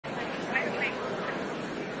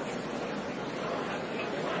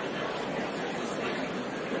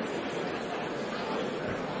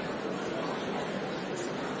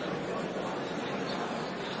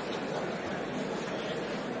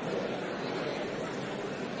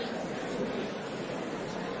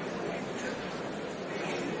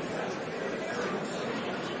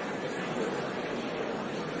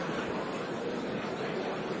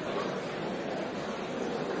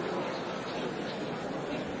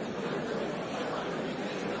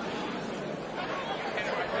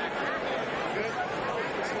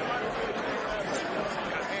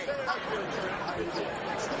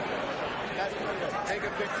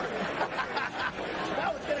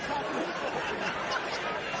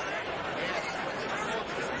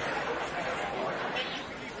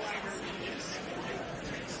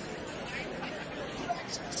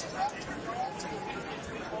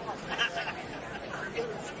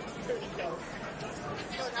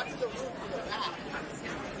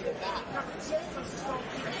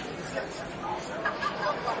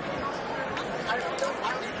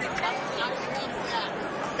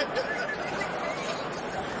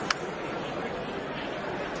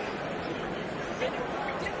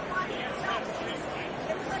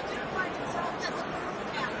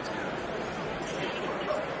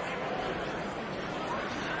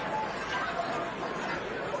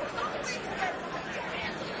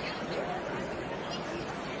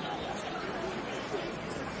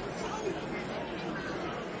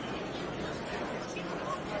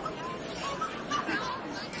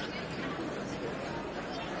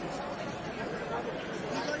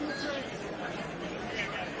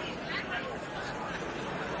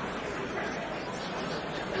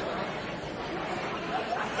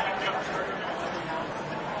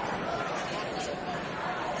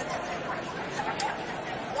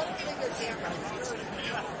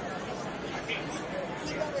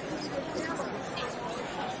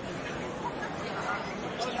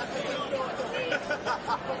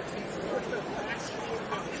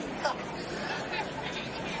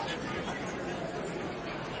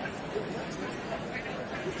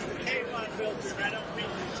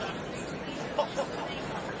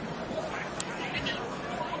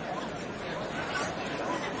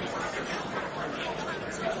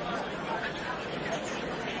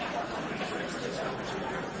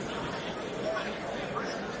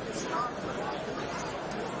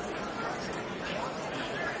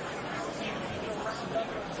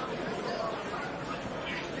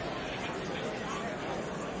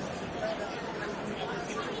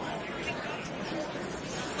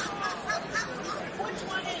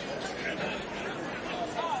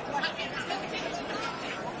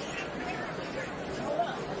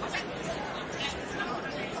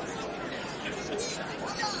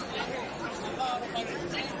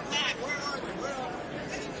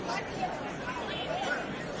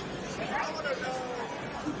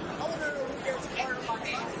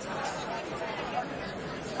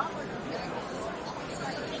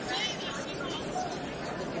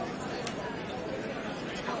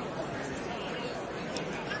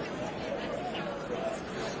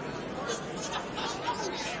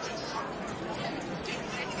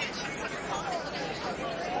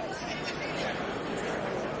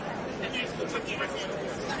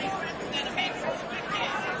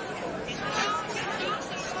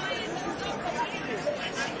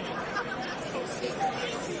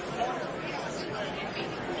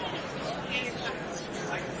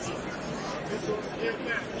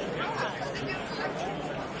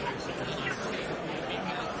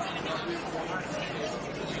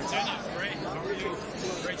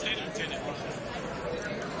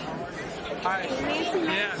Hi. Nancy,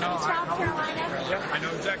 yeah, no, South Carolina. Yeah, I know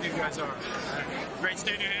exactly who you guys are. Great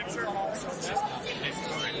state, New Hampshire.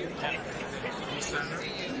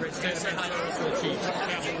 Great state, New Hampshire. So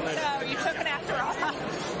you took it after all.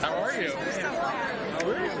 How are you?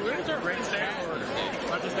 Where's our great state? Or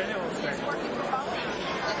not just any old state?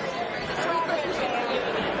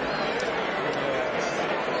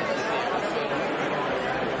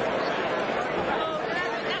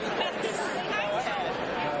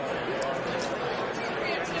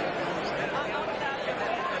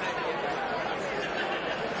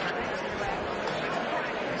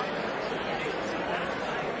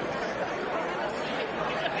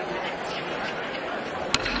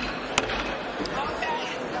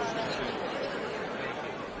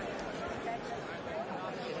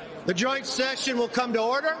 The joint session will come to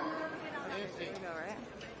order.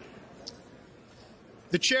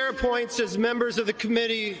 The chair appoints as members of the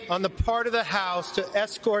committee on the part of the House to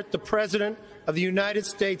escort the President of the United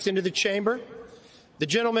States into the chamber: the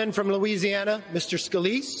gentleman from Louisiana, Mr.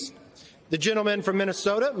 Scalise; the gentleman from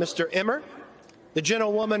Minnesota, Mr. Emmer; the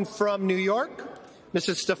gentlewoman from New York,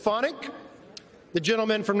 Mrs. Stefanik; the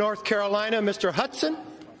gentleman from North Carolina, Mr. Hudson;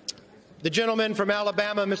 the gentleman from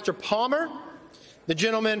Alabama, Mr. Palmer; the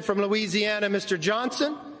gentleman from Louisiana, Mr.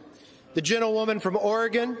 Johnson; the gentlewoman from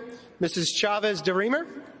Oregon, Mrs. Chavez DeRemer;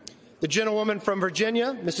 the gentlewoman from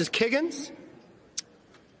Virginia, Mrs. Kiggins;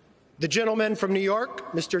 the gentleman from New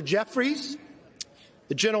York, Mr. Jeffries;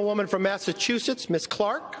 the gentlewoman from Massachusetts, Ms.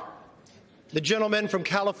 Clark; the gentleman from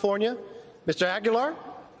California, Mr. Aguilar;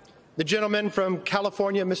 the gentleman from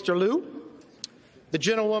California, Mr. Liu; the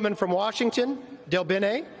gentlewoman from Washington, Del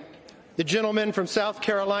Bene; the gentleman from South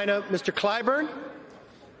Carolina, Mr. Clyburn;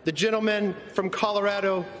 the gentleman from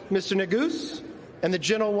Colorado, Mr. Neguse; and the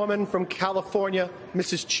gentlewoman from California,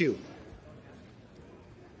 Mrs. Chu.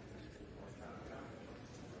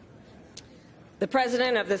 The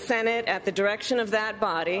President of the Senate, at the direction of that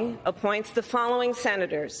body, appoints the following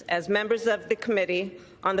senators as members of the Committee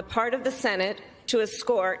on the part of the Senate to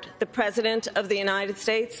escort the President of the United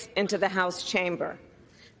States into the House chamber.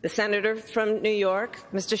 The Senator from New York,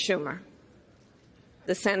 Mr. Schumer.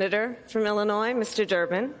 The Senator from Illinois, Mr.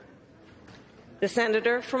 Durbin. The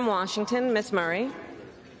Senator from Washington, Ms. Murray.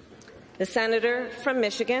 The Senator from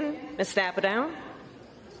Michigan, Ms. Stabenow.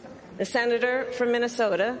 The Senator from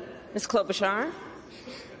Minnesota, Ms. Klobuchar.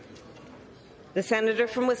 The Senator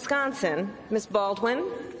from Wisconsin, Ms. Baldwin.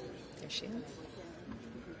 There she is.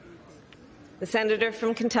 The Senator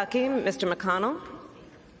from Kentucky, Mr. McConnell.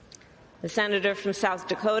 The Senator from South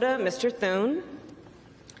Dakota, Mr. Thune.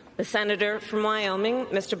 The Senator from Wyoming,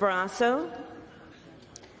 Mr. Barrasso.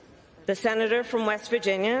 The Senator from West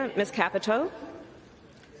Virginia, Ms. Capito.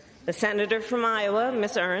 The Senator from Iowa,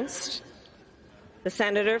 Ms. Ernst. The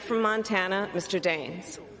Senator from Montana, Mr.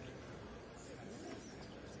 Daines.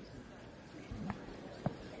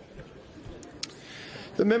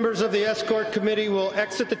 The members of the Escort Committee will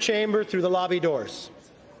exit the chamber through the lobby doors.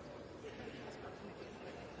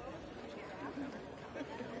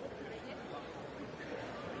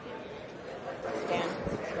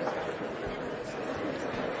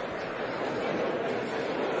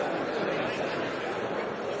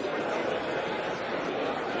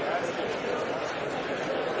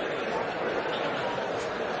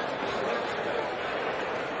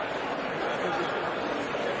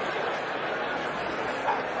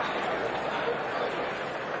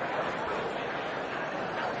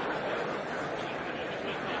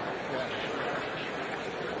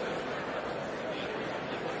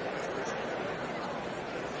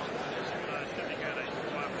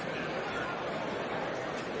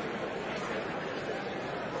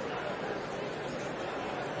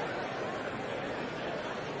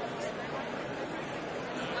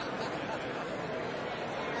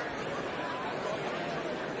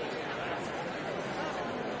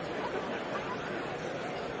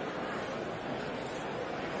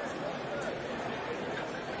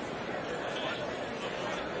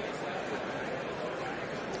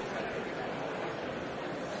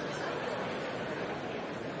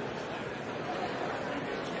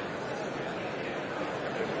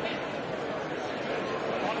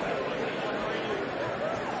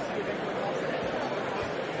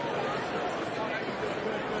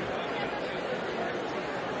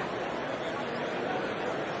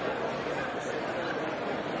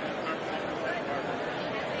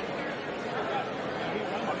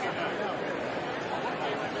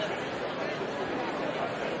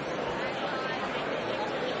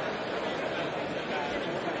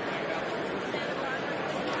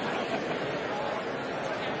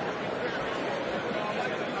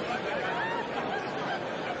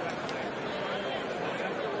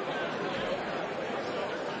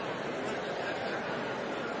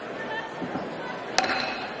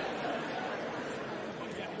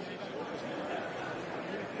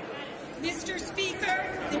 Mr.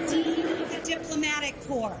 Speaker, the Dean of the Diplomatic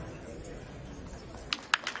Corps.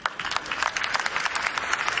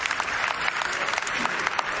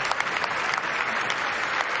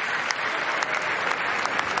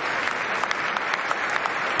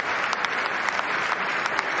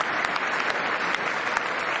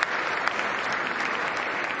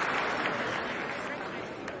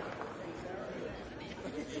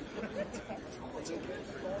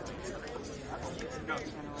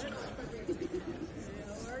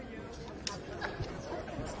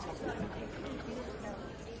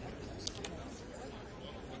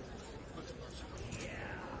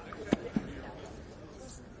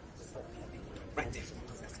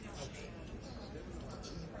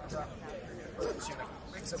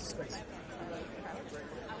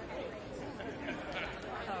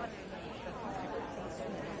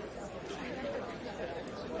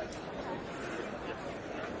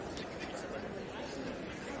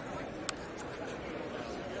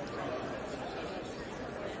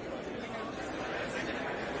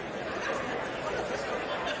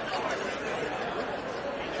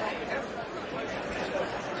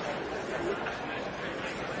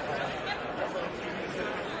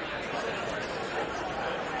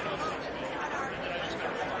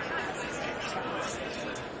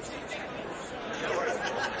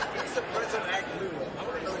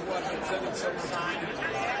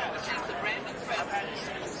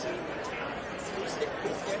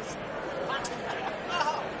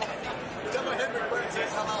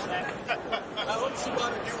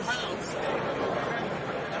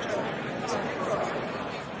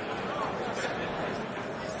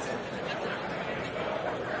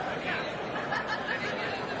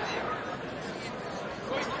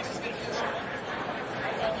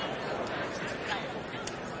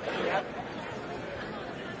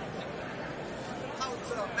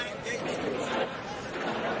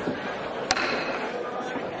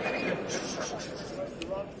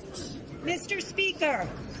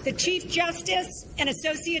 the Chief Justice and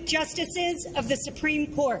Associate Justices of the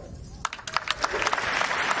Supreme Court.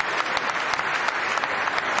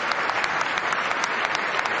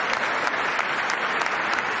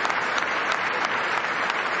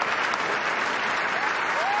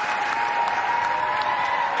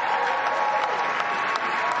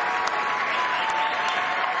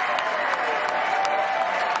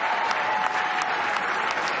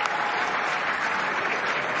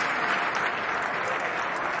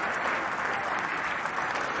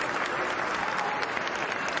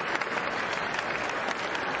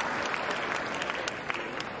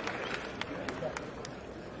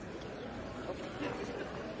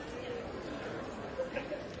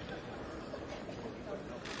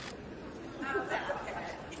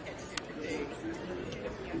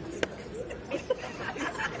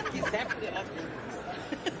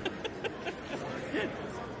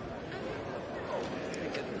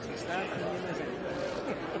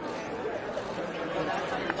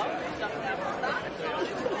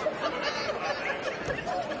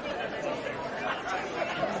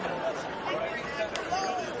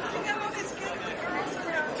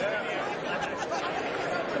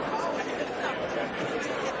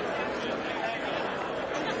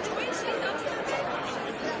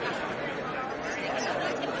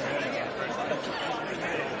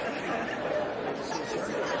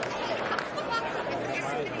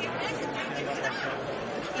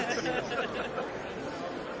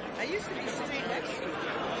 I used to be sitting next to you,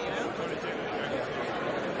 you know?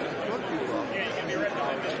 Yeah, you can be right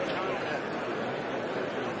behind Mr.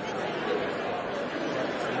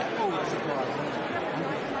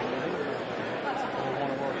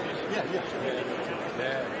 Yeah.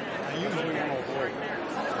 You know you're all board.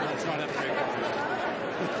 It's not that big.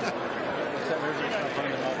 Except we're just not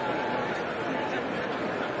finding them out.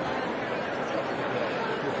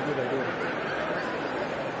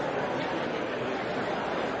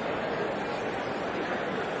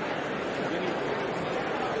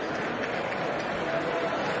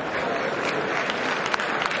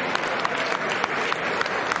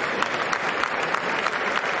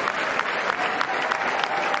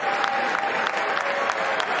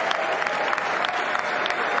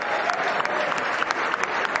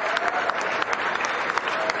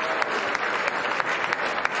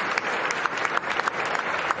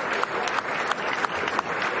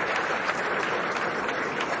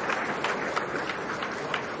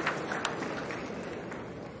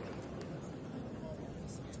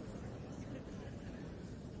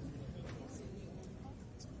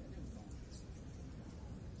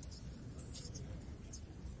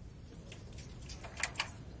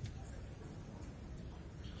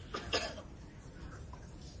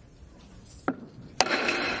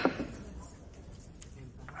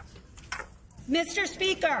 Mr.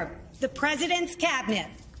 Speaker, the President's Cabinet.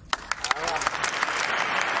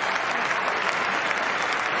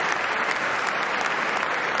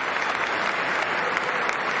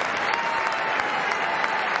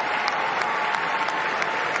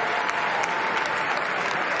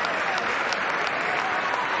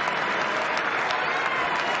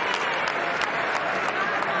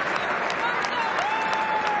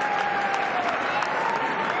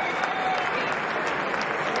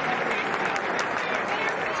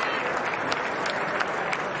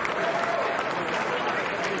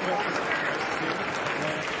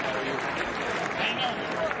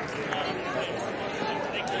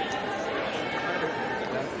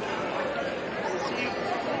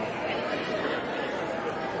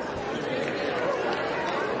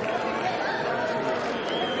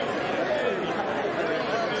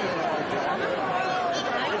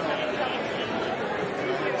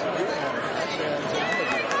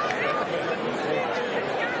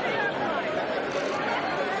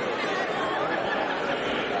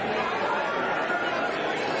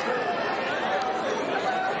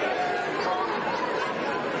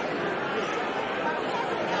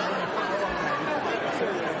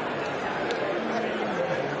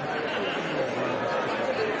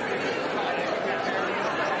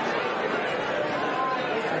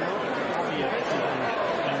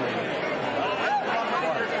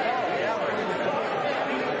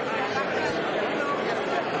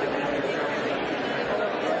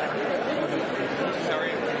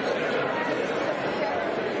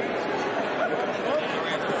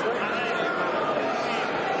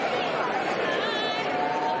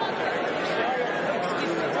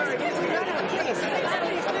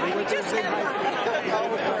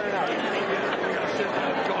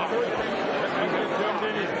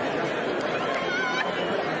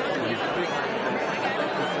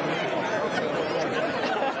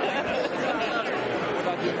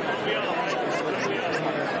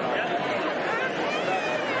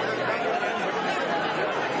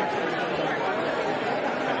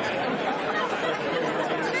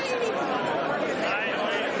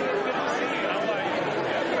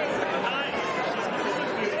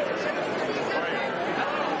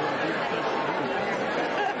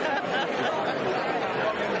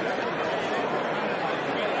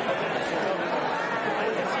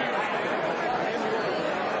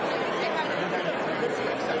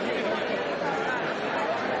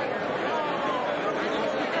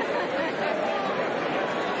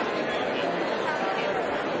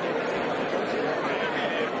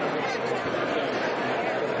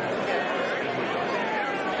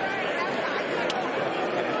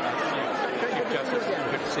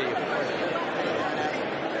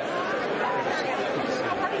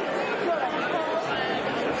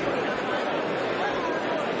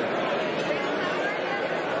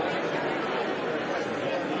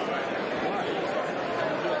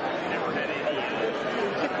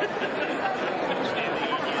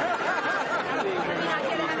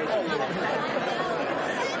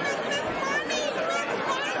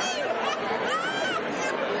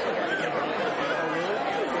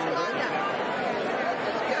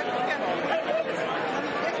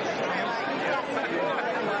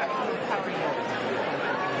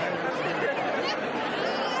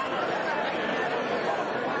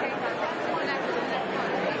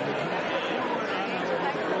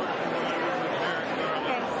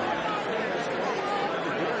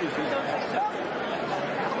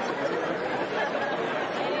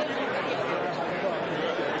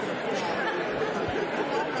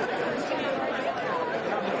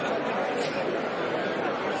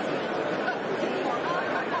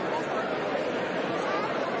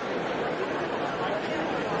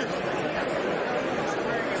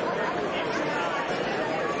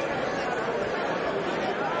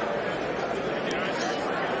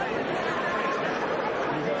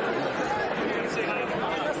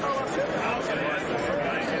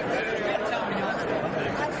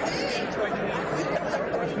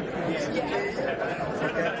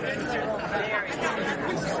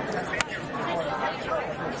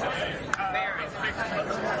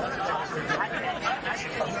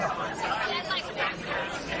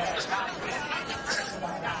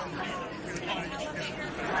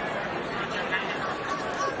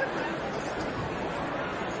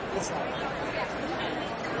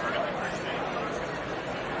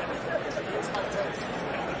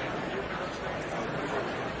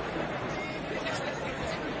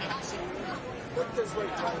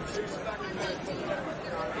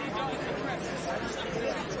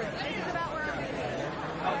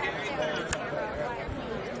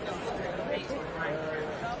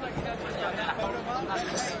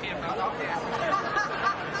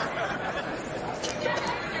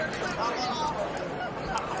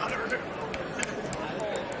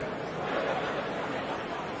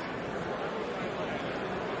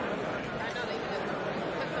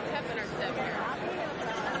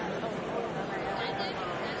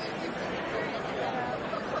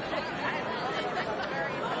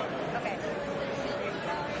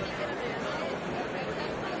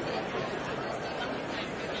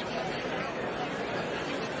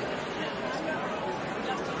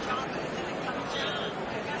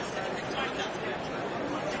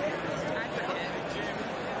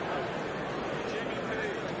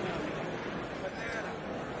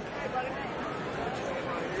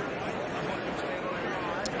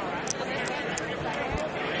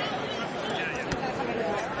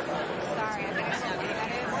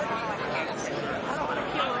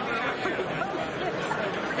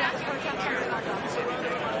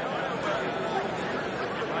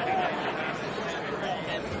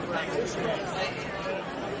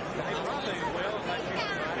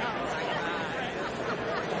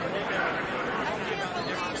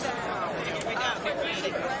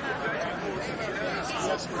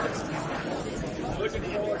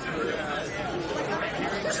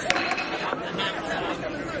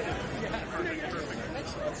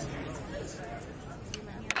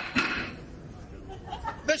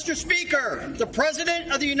 Mr. Speaker, the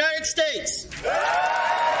President of the United States.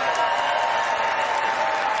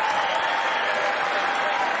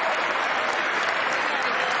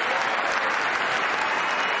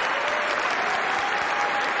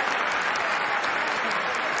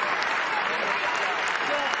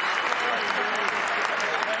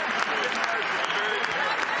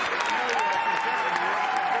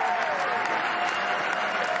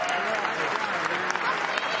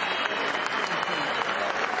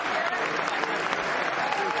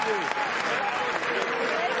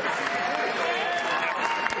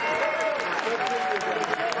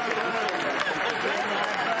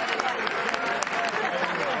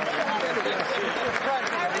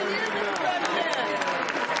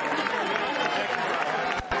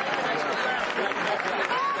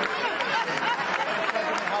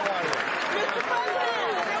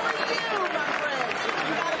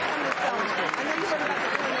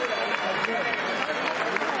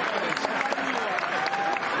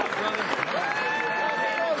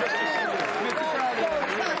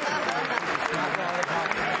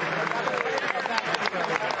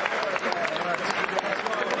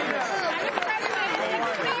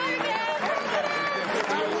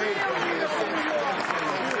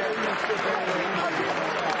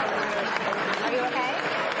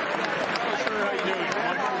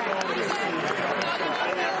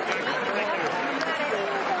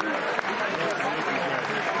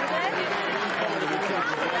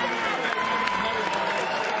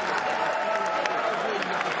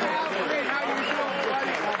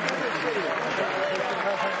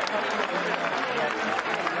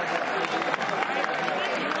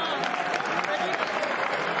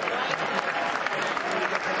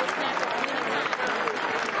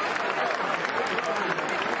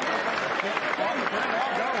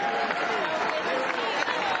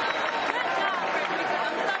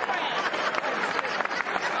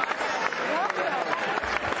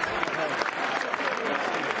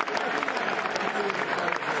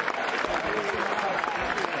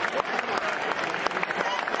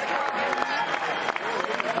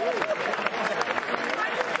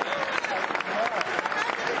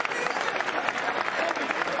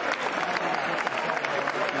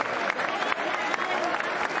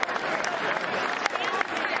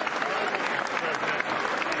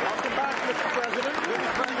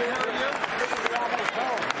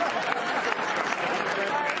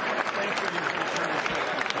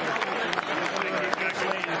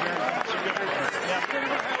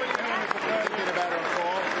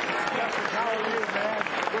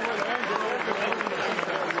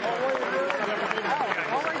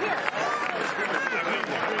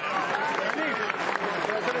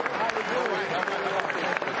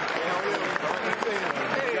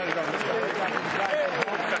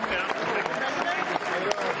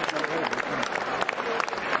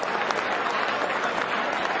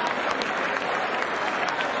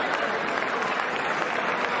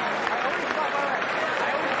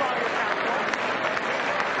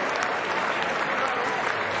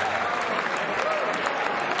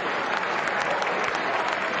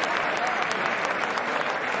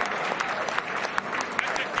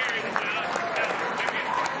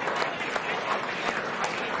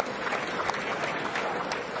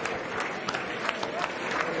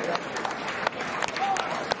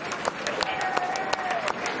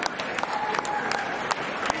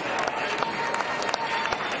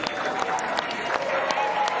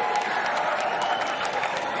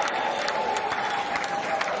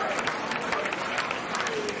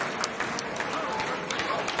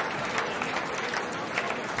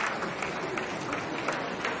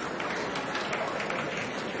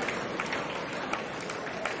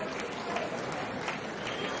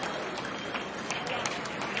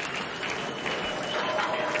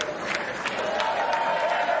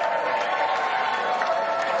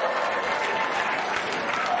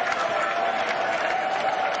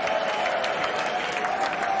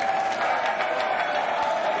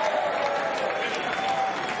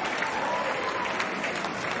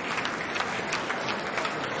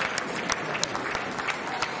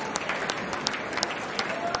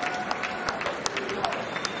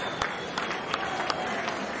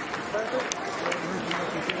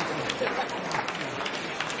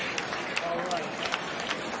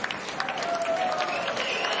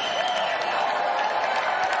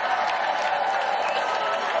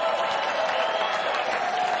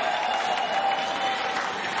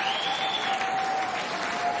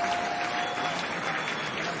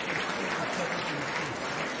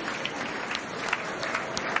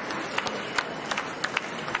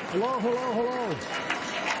 Hello, hello, hello.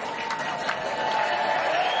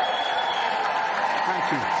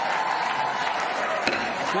 Thank you.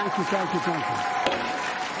 Thank you, thank you, thank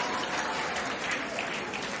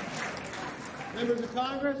you. Members of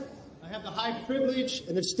Congress, I have the high privilege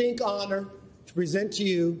and distinct honor to present to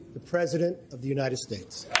you the President of the United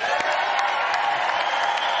States.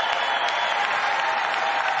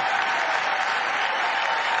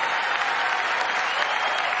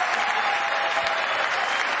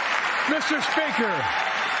 Mr. Speaker.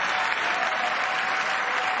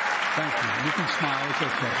 Thank you. You can smile. It's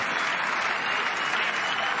okay.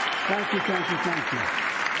 Thank you, thank you, thank you.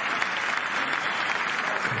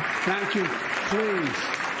 Thank you. Please.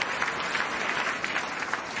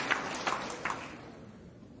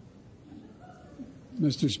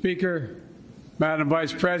 Mr. Speaker, Madam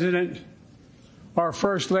Vice President, our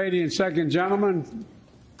First Lady and Second Gentleman,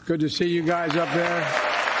 good to see you guys up there.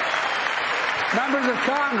 Members of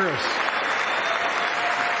Congress.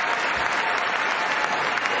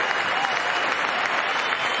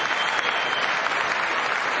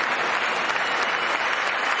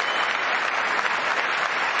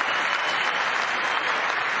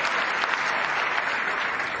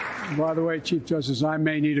 By the way, Chief Justice, I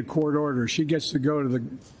may need a court order. She gets to go to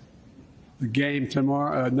the game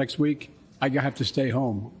tomorrow, next week. I have to stay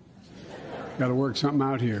home. Got to work something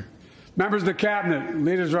out here. Members of the Cabinet,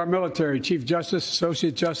 leaders of our military, Chief Justice,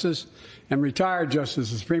 Associate Justice, and retired Justice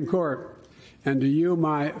of the Supreme Court, and to you,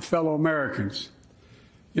 my fellow Americans.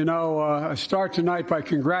 You know, I start tonight by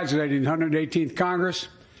congratulating the 118th Congress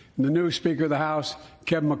and the new Speaker of the House,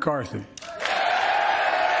 Kevin McCarthy.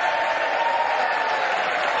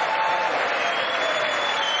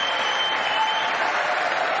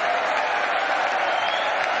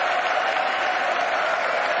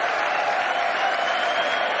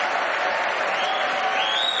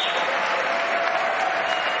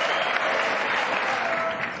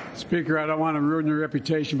 Speaker, I don't want to ruin your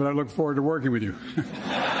reputation, but I look forward to working with you.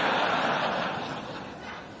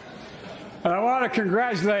 And I want to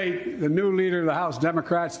congratulate the new leader of the House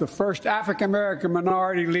Democrats, the first African-American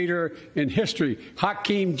minority leader in history,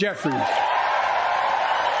 Hakeem Jeffries.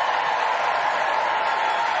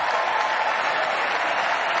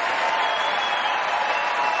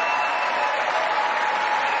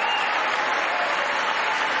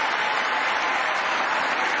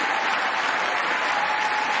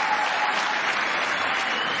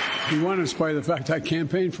 He won in spite of the fact I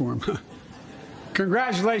campaigned for him.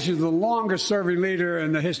 Congratulations to the longest-serving leader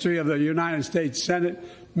in the history of the United States Senate,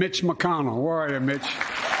 Mitch McConnell. Where are you, Mitch?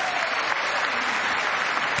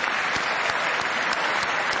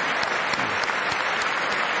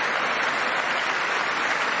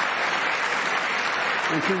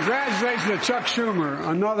 And congratulations to Chuck Schumer,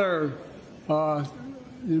 another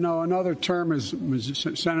term as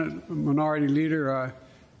Senate Minority Leader. I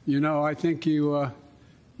think you.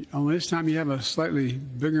 Only this time you have a slightly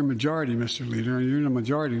bigger majority, Mr. Leader, and you're the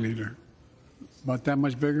majority leader. About that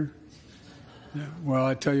much bigger? Yeah. Well,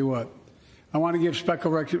 I tell you what, I want to give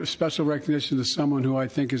special recognition to someone who I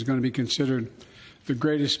think is going to be considered the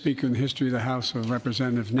greatest speaker in the history of the House of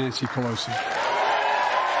Representatives, Nancy Pelosi.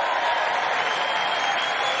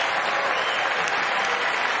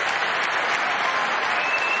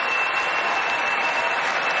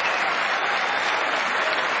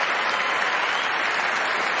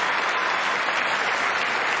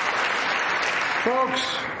 Folks,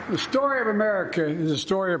 the story of America is a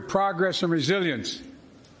story of progress and resilience,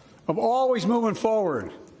 of always moving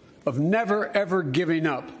forward, of never, ever giving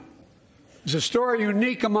up. It's a story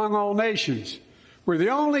unique among all nations. We're the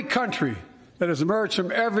only country that has emerged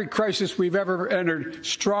from every crisis we've ever entered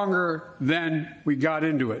stronger than we got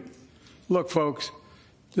into it. Look, folks,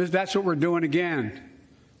 that's what we're doing again.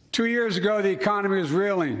 2 years ago, the economy was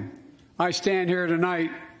reeling. I stand here tonight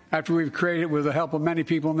after we've created, with the help of many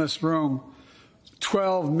people in this room,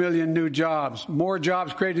 12 million new jobs, more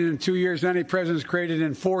jobs created in 2 years than any president's created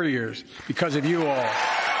in 4 years, because of you all,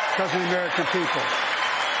 because of the American people.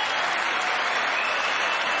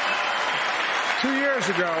 2 years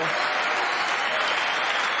ago,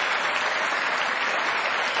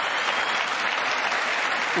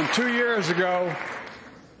 and 2 years ago,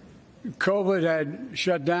 COVID had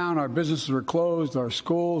shut down, our businesses were closed, our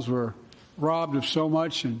schools were robbed of so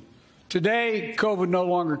much, and today, COVID no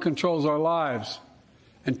longer controls our lives.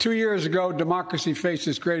 And 2 years ago, democracy faced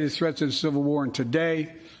its greatest threat since the Civil War. And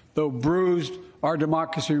today, though bruised, our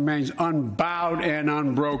democracy remains unbowed and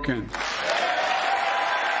unbroken.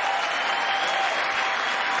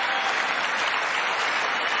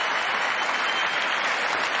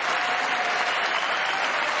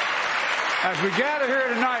 As we gather here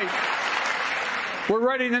tonight, We're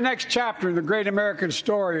writing the next chapter in the great American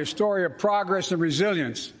story, a story of progress and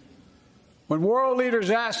resilience. When world leaders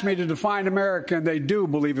ask me to define America, and they do,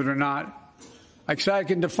 believe it or not, I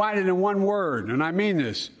can define it in one word, and I mean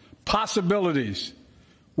this: possibilities.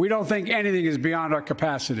 We don't think anything is beyond our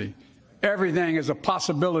capacity. Everything is a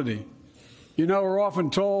possibility. You know, we're often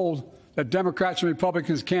told that Democrats and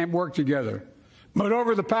Republicans can't work together. But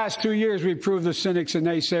over the past 2 years, we've proved the cynics and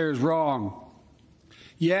naysayers wrong.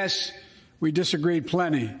 Yes, we disagreed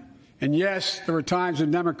plenty. And yes, there were times when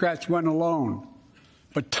Democrats went alone.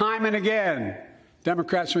 But time and again,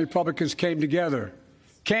 Democrats and Republicans came together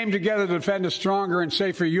to defend a stronger and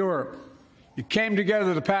safer Europe. It came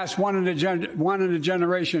together to pass once in a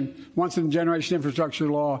generation infrastructure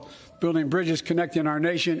law, building bridges connecting our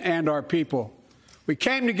nation and our people. We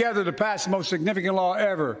came together to pass the most significant law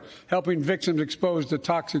ever, helping victims exposed to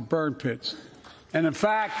toxic burn pits. And in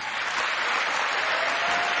fact,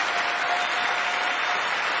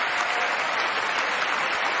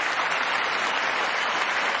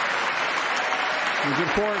 it was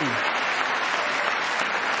important.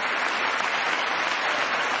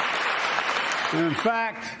 And in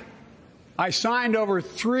fact, I signed over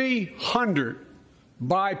 300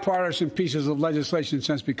 bipartisan pieces of legislation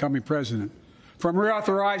since becoming president, from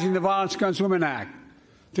reauthorizing the Violence Against Women Act,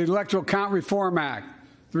 to the Electoral Count Reform Act,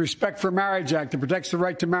 the Respect for Marriage Act that protects the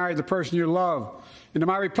right to marry the person you love. And to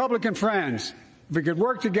my Republican friends, if we could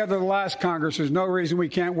work together the last Congress, there's no reason we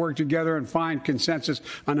can't work together and find consensus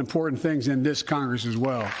on important things in this Congress as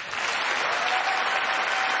well.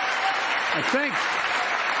 I think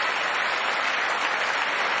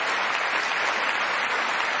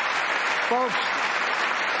folks,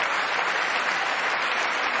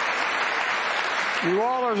 you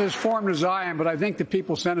all are as informed as I am, but I think the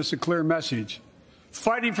people sent us a clear message.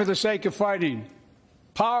 Fighting for the sake of fighting,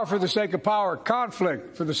 power for the sake of power,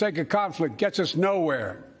 conflict for the sake of conflict gets us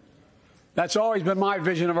nowhere. That's always been my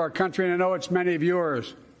vision of our country, and I know it's many of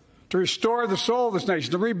yours. To restore the soul of this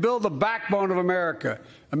nation, to rebuild the backbone of America,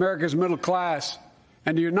 America's middle class,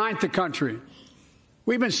 and to unite the country.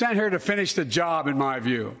 We've been sent here to finish the job, in my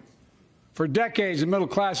view. For decades, the middle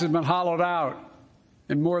class has been hollowed out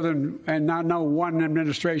in not one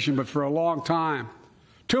administration, but for a long time.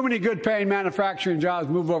 Too many good-paying manufacturing jobs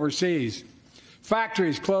move overseas.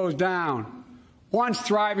 Factories closed down. Once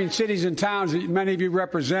thriving cities and towns that many of you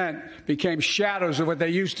represent became shadows of what they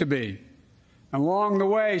used to be. And along the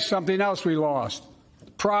way, something else we lost: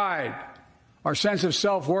 pride, our sense of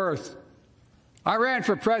self-worth. I ran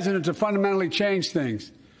for president to fundamentally change things,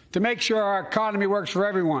 to make sure our economy works for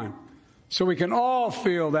everyone, so we can all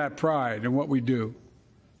feel that pride in what we do.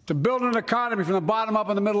 To build an economy from the bottom up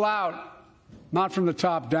and the middle out, not from the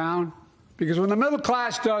top down. Because when the middle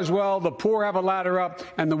class does well, the poor have a ladder up,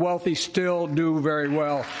 and the wealthy still do very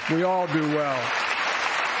well. We all do well.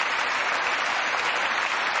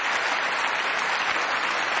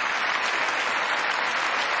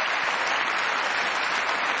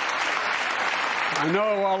 I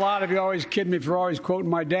know a lot of you always kid me for always quoting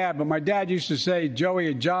my dad, but my dad used to say, Joey,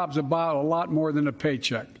 a job's about a lot more than a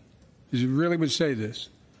paycheck. He really would say this.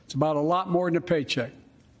 It's about a lot more than a paycheck.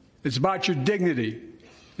 It's about your dignity.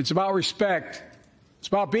 It's about respect. It's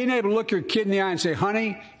about being able to look your kid in the eye and say,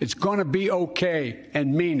 honey, it's going to be okay,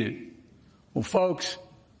 and mean it. Well, folks,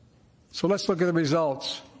 so let's look at the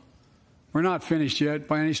results. We're not finished yet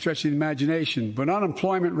by any stretch of the imagination, but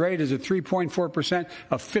unemployment rate is at 3.4%,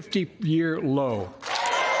 a 50-year low.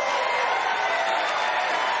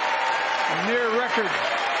 A near record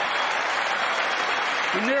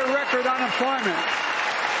unemployment.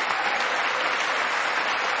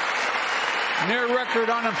 Near record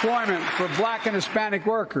unemployment for black and Hispanic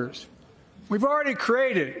workers. We've already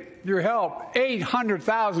created, with your help,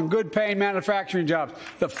 800,000 good-paying manufacturing jobs,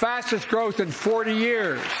 the fastest growth in 40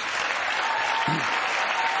 years.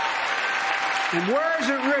 And where is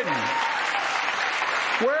it written?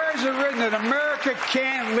 Where is it written that America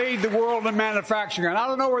can't lead the world in manufacturing? And I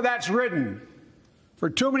don't know where that's written.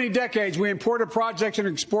 For too many decades, we imported projects and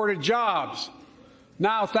exported jobs.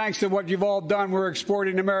 Now, thanks to what you've all done, we're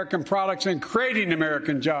exporting American products and creating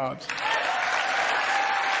American jobs.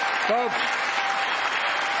 Folks,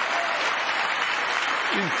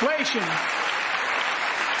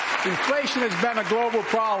 Inflation has been a global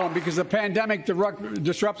problem because the pandemic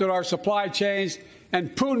disrupted our supply chains,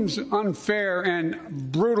 and Putin's unfair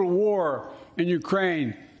and brutal war in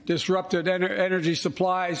Ukraine disrupted energy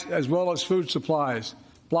supplies as well as food supplies,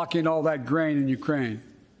 blocking all that grain in Ukraine.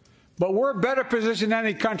 But we're better positioned than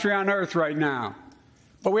any country on earth right now.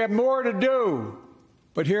 But we have more to do.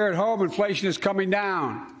 But here at home, inflation is coming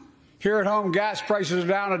down. Here at home, gas prices are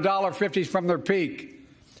down $1.50 from their peak.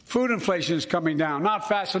 Food inflation is coming down, not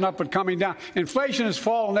fast enough, but coming down. Inflation has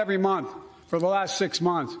fallen every month for the last 6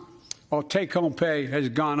 months, while take-home pay has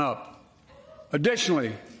gone up.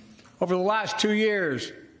 Additionally, over the last 2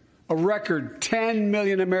 years, a record 10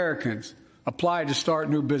 million Americans applied to start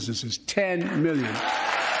new businesses. 10 million.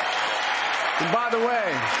 And by the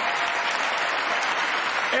way,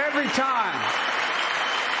 every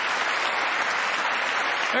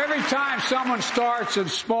time someone starts a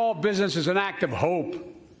small business is an act of hope.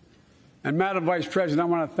 And Madam Vice President, I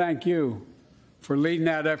want to thank you for leading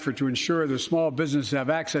that effort to ensure that small businesses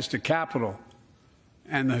have access to capital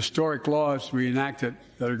and the historic laws we enacted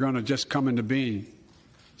that are going to just come into being.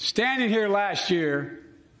 Standing here last year,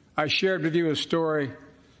 I shared with you a story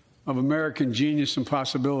of American genius and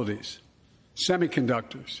possibilities.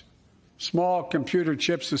 Semiconductors, small computer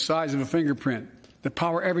chips the size of a fingerprint that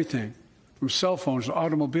power everything, from cell phones to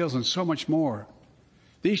automobiles and so much more.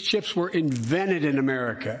 These chips were invented in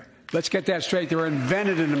America. Let's get that straight. They were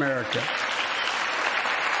invented in America.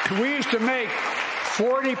 We used to make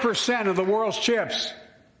 40% of the world's chips.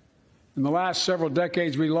 In the last several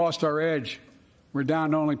decades, we lost our edge. We're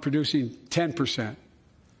down to only producing 10%.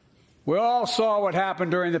 We all saw what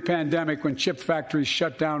happened during the pandemic when chip factories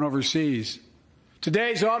shut down overseas.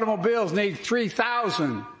 Today's automobiles need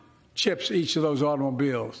 3,000 chips, each of those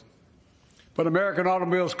automobiles. But American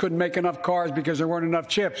automobiles couldn't make enough cars because there weren't enough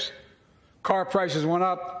chips. Car prices went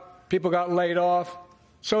up. People got laid off.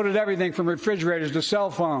 So did everything from refrigerators to cell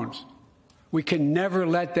phones. We can never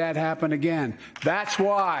let that happen again. That's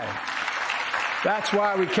why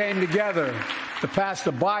we came together to pass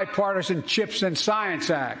the Bipartisan Chips and Science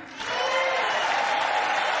Act.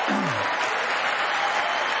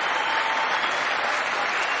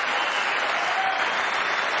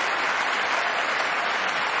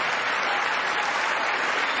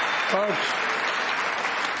 Folks,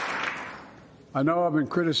 I know I've been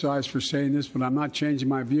criticized for saying this, but I'm not changing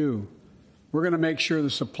my view. We're going to make sure the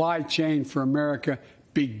supply chain for America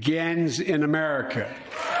begins in America.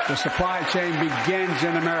 The supply chain begins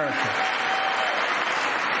in America.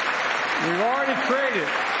 We've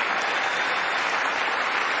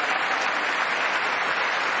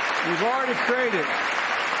already created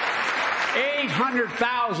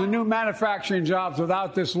 800,000 new manufacturing jobs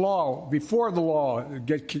without this law, before the law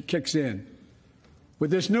kicks in. With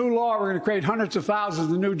this new law, we're going to create hundreds of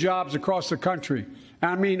thousands of new jobs across the country.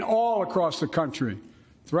 And I mean all across the country,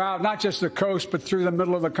 throughout not just the coast, but through the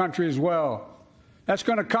middle of the country as well. That's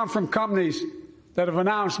going to come from companies that have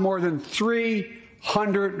announced more than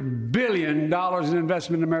 $300 billion in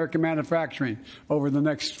investment in American manufacturing over the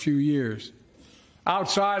next few years.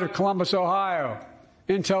 Outside of Columbus, Ohio,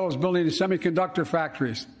 Intel is building semiconductor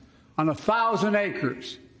factories on 1,000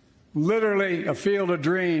 acres, literally a field of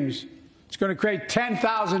dreams. It's going to create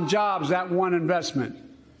 10,000 jobs, that one investment,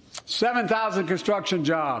 7,000 construction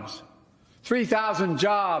jobs, 3,000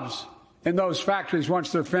 jobs in those factories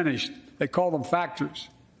once they're finished. They call them factories.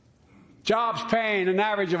 Jobs paying an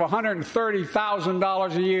average of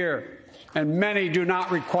 $130,000 a year, and many do not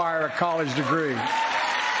require a college degree.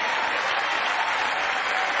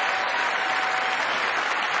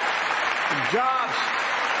 Jobs.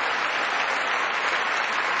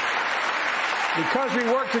 Because we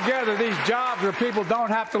work together, these jobs where people don't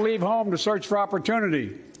have to leave home to search for opportunity.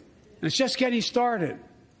 And it's just getting started.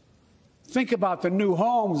 Think about the new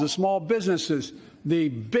homes, the small businesses, the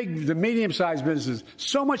medium-sized businesses.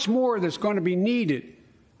 So much more that's going to be needed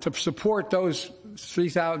to support those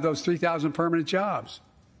 3,000 permanent jobs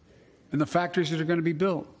and the factories that are going to be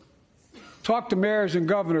built. Talk to mayors and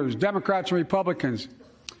governors, Democrats and Republicans,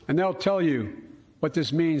 and they'll tell you what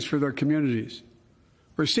this means for their communities.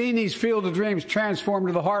 We're seeing these field of dreams transform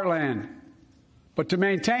to the heartland. But to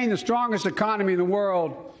maintain the strongest economy in the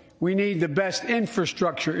world, we need the best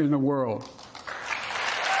infrastructure in the world.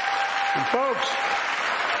 And folks,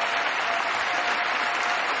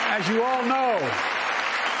 as you all know,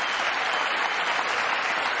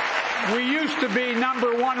 we used to be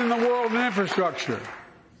 #1 in the world in infrastructure.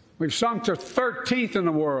 We've sunk to 13th in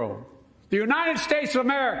the world. The United States of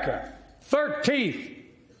America, 13th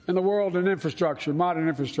in the world in infrastructure, modern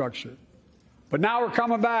infrastructure. But now we're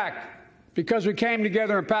coming back because we came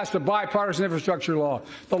together and passed a bipartisan infrastructure law,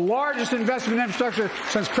 the largest investment in infrastructure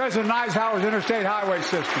since President Eisenhower's interstate highway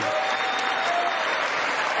system.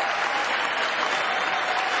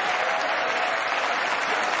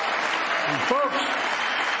 And folks,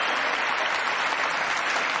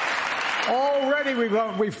 already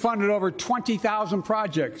we've funded over 20,000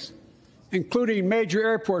 projects, including major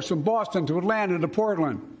airports from Boston to Atlanta to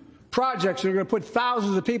Portland, Projects that are going to put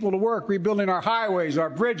thousands of people to work rebuilding our highways, our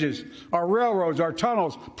bridges, our railroads, our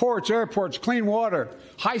tunnels, ports, airports, clean water,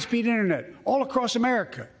 high-speed internet, all across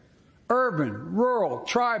America. Urban, rural,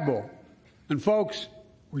 tribal. And folks,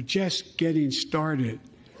 we're just getting started.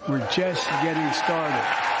 We're just getting started.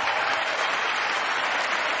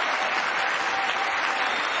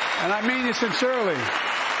 And I mean this sincerely.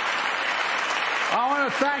 I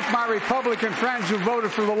want to thank my Republican friends who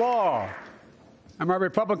voted for the law, and my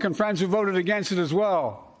Republican friends who voted against it as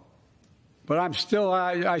well. But I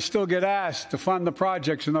still get asked to fund the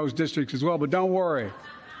projects in those districts as well. But don't worry.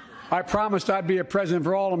 I promised I'd be a president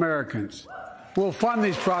for all Americans. We'll fund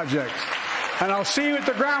these projects. And I'll see you at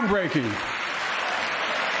the groundbreaking.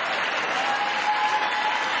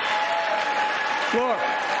 Look,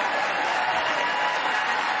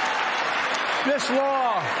 this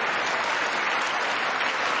law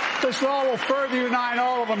will further unite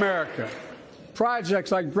all of America.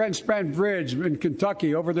 Projects like Brent Spence Bridge in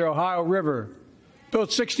Kentucky over the Ohio River,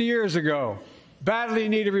 built 60 years ago, badly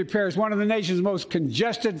needed repairs, one of the nation's most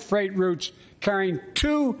congested freight routes, carrying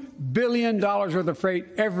 $2 billion worth of freight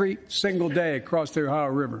every single day across the Ohio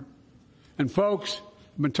River. And folks,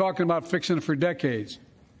 I've been talking about fixing it for decades,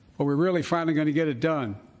 but we're really finally going to get it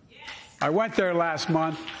done. I went there last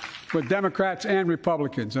month with Democrats and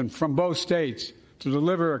Republicans, and from both states, to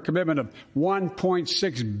deliver a commitment of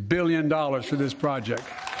 $1.6 billion for this project.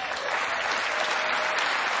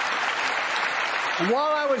 And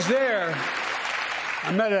while I was there,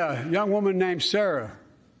 I met a young woman named Sarah,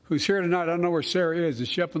 who's here tonight. I don't know where Sarah is. Is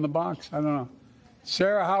she up in the box? I don't know.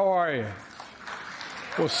 Sarah, how are you?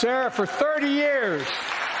 Well, Sarah, for 30 years,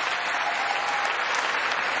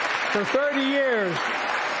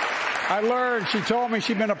 I learned, she told me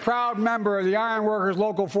she'd been a proud member of the Iron Workers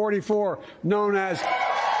Local 44, known as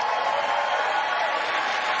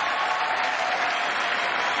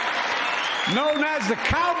the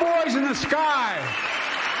Cowboys in the Sky.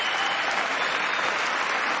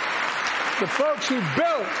 The folks who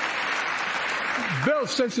built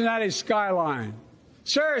Cincinnati's skyline.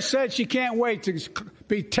 Sarah said she can't wait to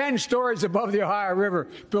be 10 stories above the Ohio River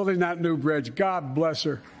building that new bridge. God bless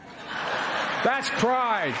her. That's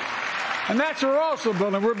pride. And that's what we're also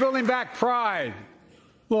building. We're building back pride.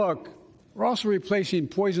 Look, we're also replacing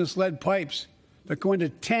poisonous lead pipes that go into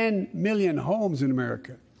 10 million homes in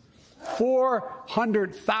America,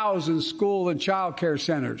 400,000 school and child care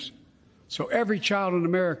centers. So every child in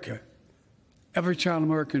America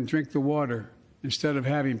can drink the water instead of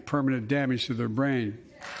having permanent damage to their brain.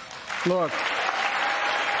 Look,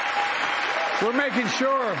 we're making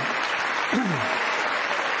sure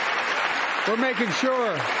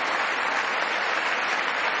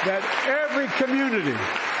that every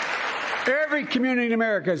community in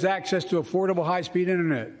America has access to affordable high-speed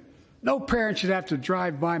internet. No parent should have to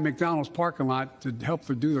drive by McDonald's parking lot to help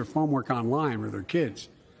them do their homework online with their kids,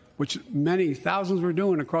 which many thousands were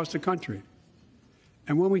doing across the country.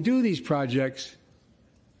 And when we do these projects,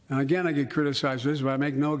 and again I get criticized for this, but I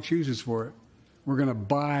make no excuses for it, we're going to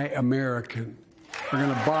buy American. We're going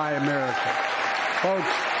to buy America. Folks,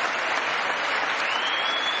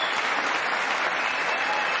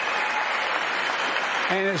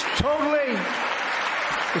 and it's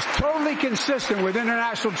totally consistent with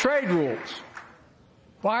international trade rules.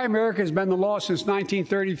 Buy America has been the law since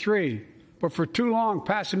 1933, but for too long,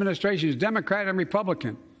 past administrations, Democrat and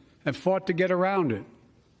Republican, have fought to get around it.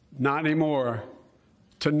 Not anymore.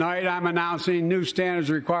 Tonight, I'm announcing new standards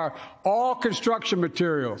that require all construction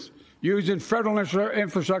materials used in federal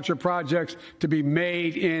infrastructure projects to be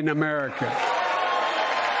made in America.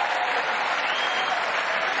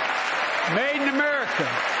 Made in America.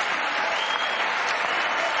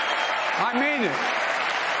 I mean it.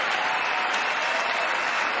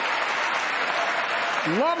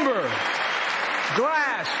 Lumber,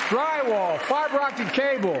 glass, drywall, fiber optic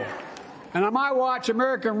cable. And on my watch,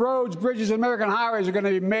 American roads, bridges, and American highways are going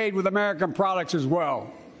to be made with American products as well.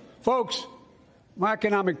 Folks, my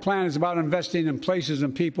economic plan is about investing in places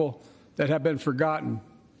and people that have been forgotten.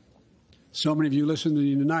 So many of you listen to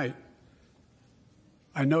me tonight.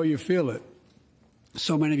 I know you feel it.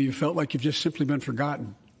 So many of you felt like you've just simply been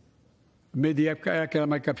forgotten. Amid the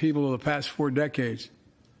economic upheaval of the past 4 decades,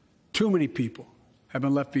 too many people have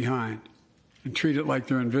been left behind and treated like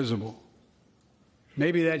they're invisible.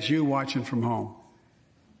 Maybe that's you watching from home.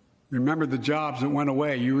 Remember the jobs that went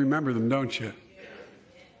away. You remember them, don't you?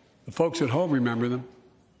 The folks at home remember them.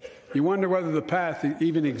 You wonder whether the path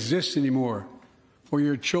even exists anymore for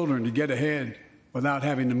your children to get ahead without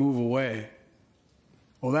having to move away.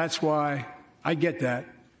 Well, that's why I get that.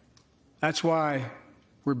 That's why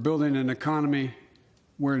we're building an economy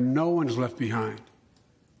where no one's left behind.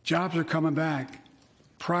 Jobs are coming back.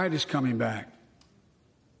 Pride is coming back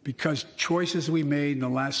because choices we made in the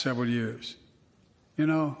last several years. You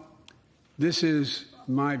know, this is,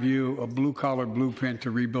 in my view, a blue-collar blueprint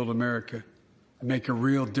to rebuild America and make a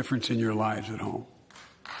real difference in your lives at home.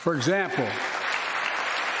 For example,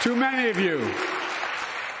 too many of you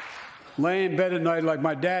lay in bed at night like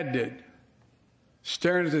my dad did,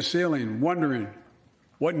 staring at the ceiling, wondering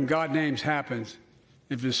what in God's name happens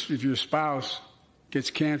if your spouse gets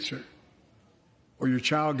cancer, or your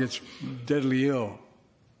child gets deadly ill,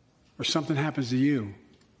 or something happens to you.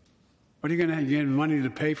 What are you going to have? You get money to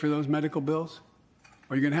pay for those medical bills?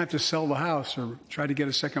 Or are you going to have to sell the house or try to get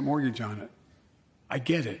a second mortgage on it? I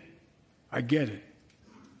get it. I get it.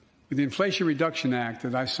 With the Inflation Reduction Act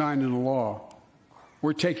that I signed into law,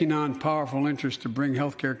 we're taking on powerful interests to bring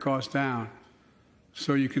health care costs down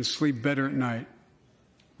so you can sleep better at night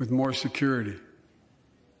with more security.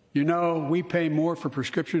 You know, we pay more for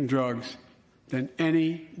prescription drugs than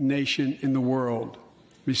any nation in the world.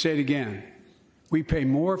 Let me say it again. We pay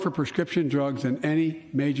more for prescription drugs than any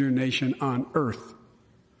major nation on earth.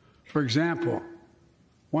 For example,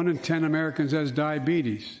 1 in 10 Americans has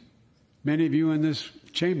diabetes. Many of you in this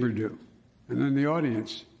chamber do, and in the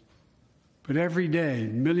audience. But every day,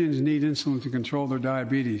 millions need insulin to control their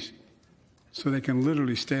diabetes so they can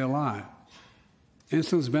literally stay alive.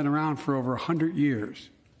 Insulin's been around for over 100 years.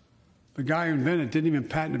 The guy who invented it didn't even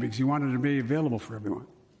patent it because he wanted it to be available for everyone.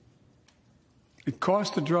 It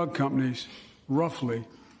cost the drug companies roughly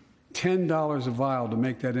 $10 a vial to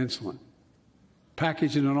make that insulin.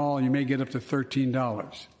 Packaging and all, you may get up to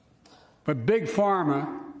 $13. But Big Pharma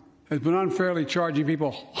has been unfairly charging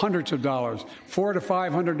people hundreds of dollars, $400 to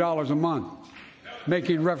 $500 a month,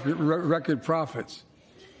 making record profits.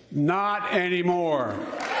 Not anymore.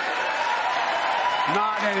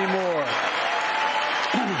 Not anymore.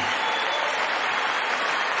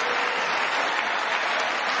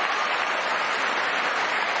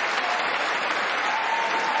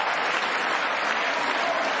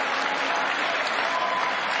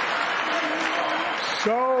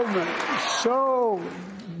 So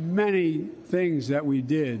many things that we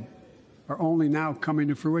did are only now coming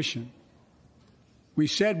to fruition. We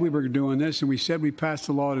said we were doing this, and we said we passed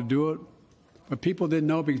the law to do it, but people didn't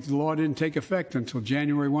know because the law didn't take effect until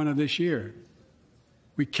January 1 of this year.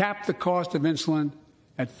 We capped the cost of insulin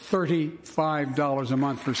at $35 a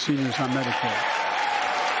month for seniors on Medicare.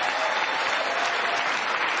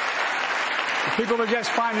 The people are just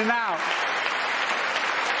finding out.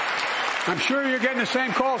 I'm sure you're getting the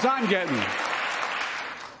same calls I'm getting.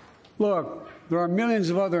 Look, there are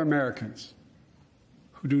millions of other Americans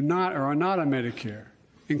who do not or are not on Medicare,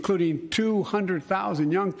 including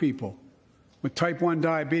 200,000 young people with type 1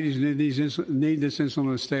 diabetes who need this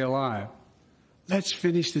insulin to stay alive. Let's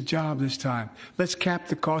finish the job this time. Let's cap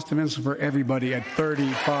the cost of insulin for everybody at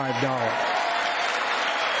 $35.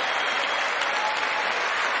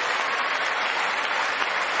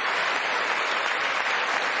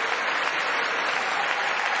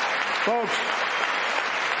 Folks,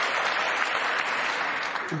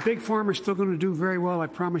 and Big Pharma's still going to do very well, I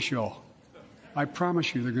promise you all. I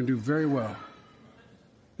promise you they're going to do very well.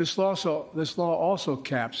 This law also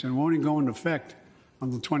caps and won't even go into effect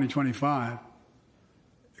until 2025.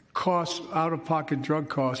 It costs out-of-pocket drug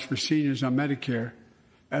costs for seniors on Medicare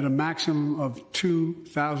at a maximum of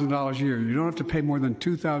 $2,000 a year. You don't have to pay more than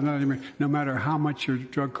 $2,000 a year, no matter how much your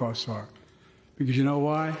drug costs are. Because you know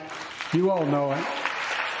why? You all know it.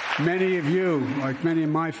 Many of you, like many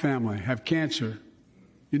in my family, have cancer.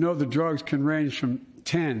 You know the drugs can range from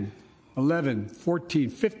 $10,000, $11,000,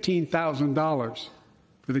 $14,000, $15,000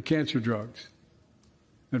 for the cancer drugs.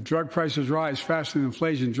 If drug prices rise faster than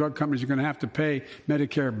inflation, drug companies are going to have to pay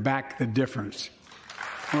Medicare back the difference.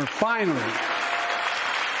 We're finally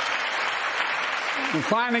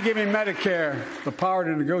giving Medicare the power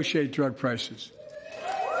to negotiate drug prices.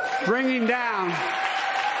 Bringing down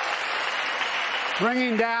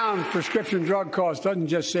prescription drug costs doesn't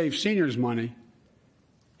just save seniors money.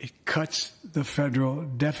 It cuts the federal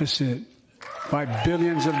deficit by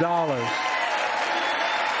billions of dollars,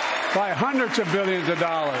 by hundreds of billions of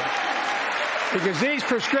dollars. Because these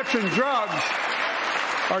prescription drugs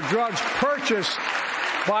are drugs purchased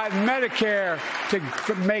by Medicare to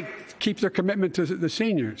keep their commitment to the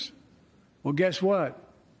seniors. Well, guess what?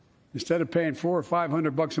 Instead of paying $400 or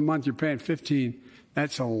 $500 a month, you're paying $15.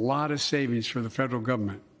 That's a lot of savings for the federal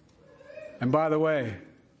government. And by the way,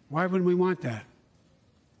 why wouldn't we want that?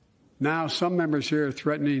 Now, some members here are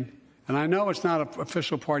threatening, and I know it's not an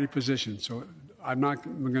official party position, so I'm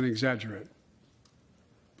going to exaggerate,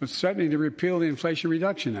 but threatening to repeal the Inflation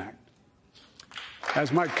Reduction Act.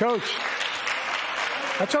 As my coach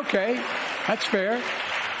That's okay. That's fair.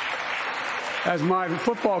 As my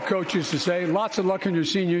football coach used to say, lots of luck in your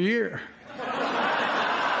senior year.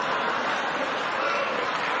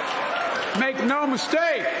 Make no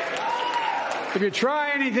mistake, if you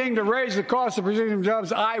try anything to raise the cost of producing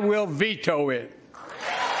jobs, I will veto it.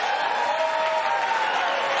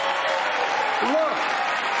 Look,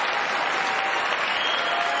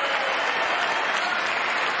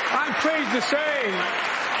 I'm pleased to say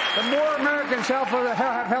that more Americans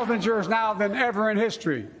have health insurance now than ever in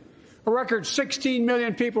history. A record 16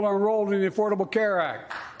 million people are enrolled in the Affordable Care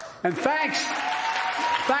Act. And thanks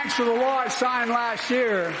to the law I signed last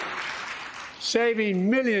year,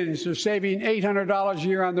 millions are saving $800 a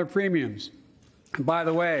year on their premiums. And by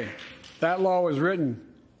the way, that law was written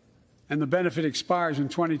and the benefit expires in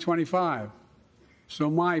 2025.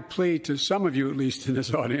 So my plea to some of you, at least in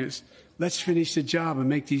this audience, let's finish the job and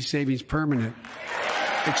make these savings permanent.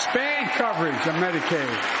 Expand coverage of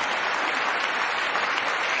Medicaid.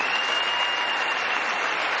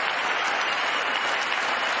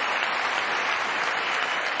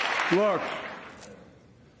 Look,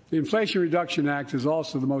 the Inflation Reduction Act is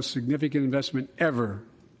also the most significant investment ever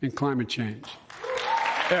in climate change.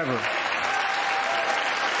 Ever.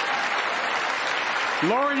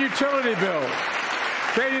 Lowering utility bills,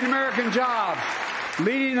 creating American jobs,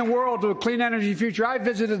 leading the world to a clean energy future. I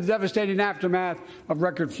visited the devastating aftermath of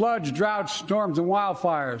record floods, droughts, storms, and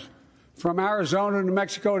wildfires from Arizona to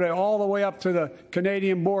Mexico to all the way up to the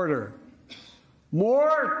Canadian border.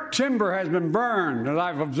 More timber has been burned, as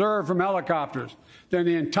I've observed from helicopters, than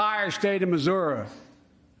the entire state of Missouri.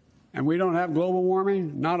 And we don't have global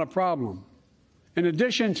warming? Not a problem. In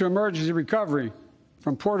addition to emergency recovery,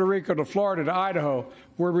 from Puerto Rico to Florida to Idaho,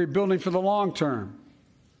 we're rebuilding for the long term.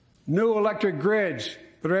 New electric grids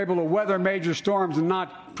that are able to weather major storms and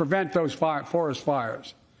not prevent those forest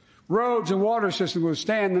fires. Roads and water systems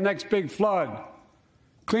withstand the next big flood.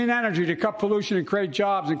 Clean energy to cut pollution and create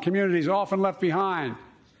jobs in communities often left behind.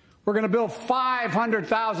 We're going to build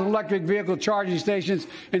 500,000 electric vehicle charging stations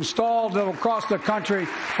installed across the country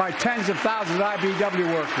by tens of thousands of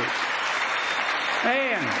IBEW workers.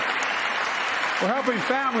 And we're helping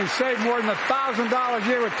families save more than $1,000 a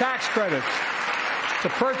year with tax credits to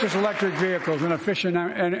purchase electric vehicles and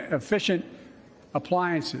efficient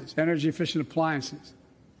appliances, energy-efficient appliances.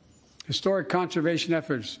 Historic conservation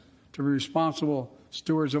efforts to be responsible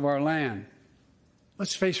stewards of our land.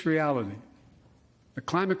 Let's face reality. The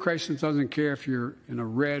climate crisis doesn't care if you're in a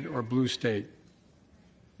red or blue state.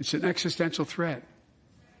 It's an existential threat.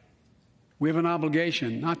 We have an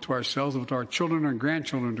obligation, not to ourselves, but to our children and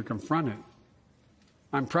grandchildren, to confront it.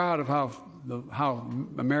 I'm proud of how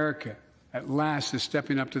America, at last, is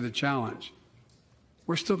stepping up to the challenge.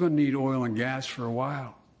 We're still going to need oil and gas for a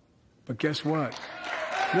while. But guess what?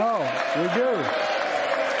 No, we do.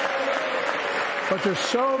 But there's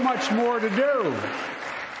so much more to do.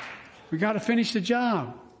 We got to finish the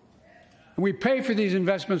job. And we pay for these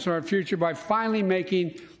investments in our future by finally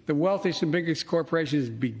making the wealthiest and biggest corporations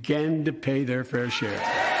begin to pay their fair share.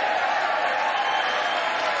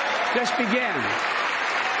 Just begin.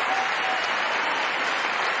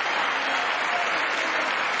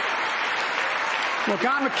 Look,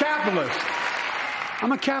 I'm a capitalist.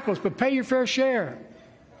 I'm a capitalist, but pay your fair share.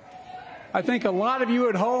 I think a lot of you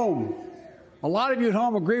at home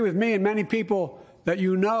agree with me and many people that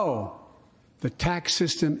you know. The tax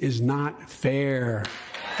system is not fair.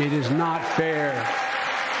 It is not fair.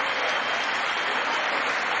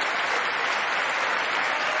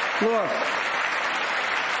 Look,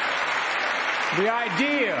 the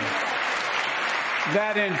idea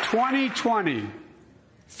that in 2020,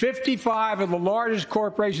 55 of the largest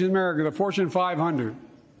corporations in America, the Fortune 500,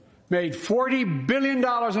 made $40 billion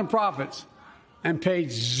in profits and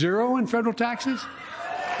paid zero in federal taxes?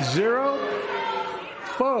 Zero?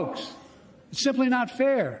 Folks, it's simply not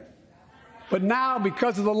fair. But now,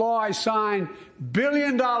 because of the law I signed,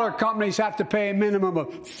 billion-dollar companies have to pay a minimum of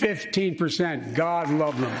 15%. God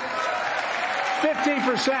love them.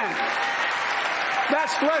 15%.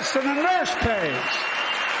 That's less than a nurse pays.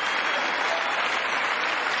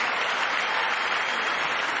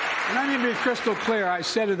 And let me be crystal clear. I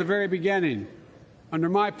said at the very beginning, under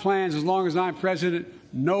my plans, as long as I'm president,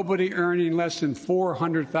 nobody earning less than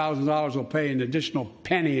 $400,000 will pay an additional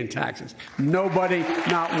penny in taxes. Nobody,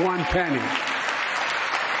 not one penny.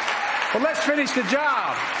 But let's finish the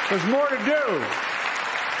job. There's more to do.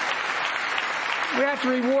 We have to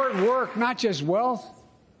reward work, not just wealth.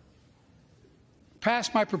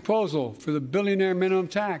 Pass my proposal for the billionaire minimum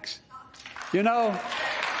tax. You know,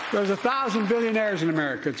 there's 1,000 billionaires in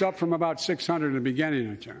America. It's up from about 600 in the beginning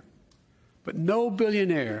of the term. But no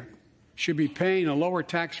billionaire should be paying a lower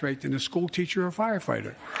tax rate than a school teacher or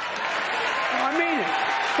firefighter. No, I mean it.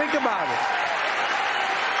 Think about it.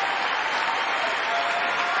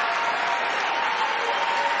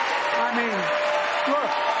 I mean,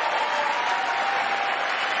 look.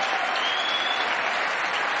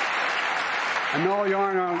 I know you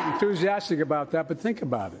aren't enthusiastic about that, but think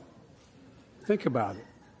about it. Think about it.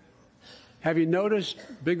 Have you noticed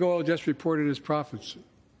Big Oil just reported its profits,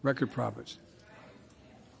 record profits?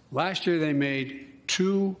 Last year they made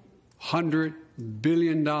 $200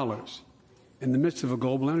 billion in the midst of a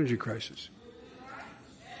global energy crisis.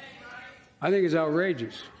 I think it's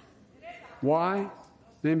outrageous. Why?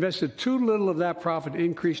 They invested too little of that profit to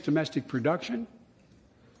increase domestic production.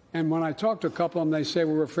 And when I talk to a couple of them, they say,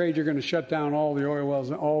 we're afraid you're going to shut down all the oil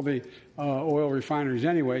wells, all the oil refineries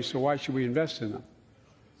anyway, so why should we invest in them?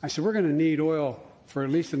 I said, we're going to need oil for at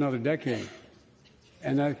least another decade.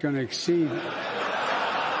 And that's going to exceed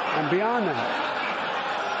and beyond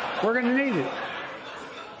that. We're going to need it.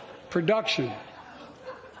 Production.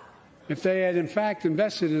 If they had, in fact,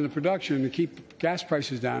 invested in the production to keep gas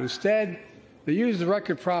prices down, instead, they used the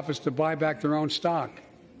record profits to buy back their own stock,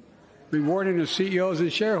 rewarding the CEOs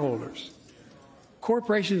and shareholders.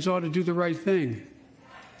 Corporations ought to do the right thing.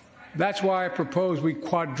 That's why I propose we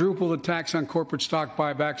quadruple the tax on corporate stock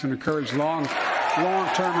buybacks and encourage long-term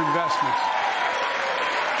investments.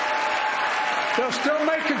 They'll still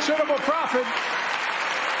make considerable profit.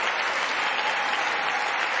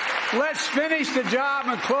 Let's finish the job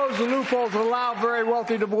and close the loopholes that allow very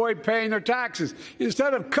wealthy to avoid paying their taxes.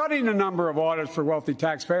 Instead of cutting the number of audits for wealthy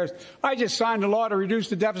taxpayers, I just signed a law to reduce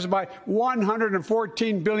the deficit by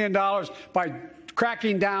 $114 billion by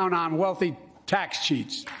cracking down on wealthy tax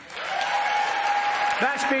cheats.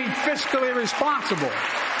 That's being fiscally responsible.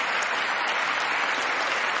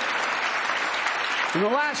 In the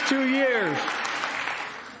last 2 years,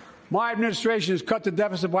 my administration has cut the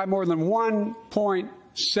deficit by more than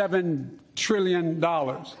 $1.7 trillion,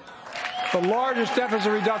 the largest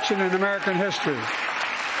deficit reduction in American history.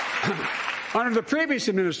 Under the previous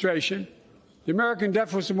administration, the American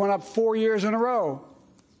deficit went up 4 years in a row.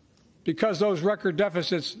 Because those record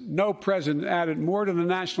deficits, no president added more to the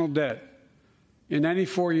national debt in any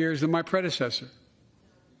 4 years than my predecessor.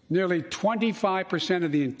 Nearly 25%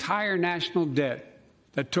 of the entire national debt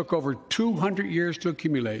that took over 200 years to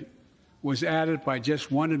accumulate was added by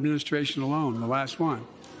just one administration alone, the last one.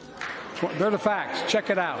 They're the facts. Check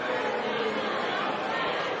it out.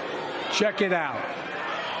 Check it out.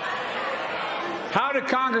 How did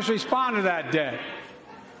Congress respond to that debt?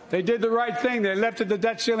 They did the right thing. They lifted the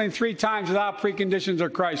debt ceiling 3 times without preconditions or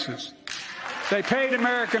crisis. They paid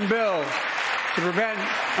American bills to prevent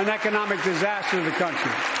an economic disaster in the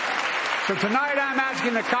country. So tonight I'm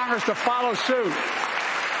asking the Congress to follow suit.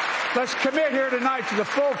 Let's commit here tonight to the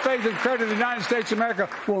full faith and credit of the United States of America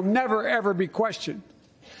will never, ever be questioned.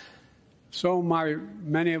 Some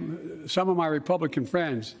of my Republican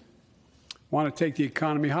friends want to take the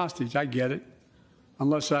economy hostage. I get it,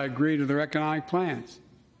 unless I agree to their economic plans.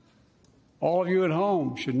 All of you at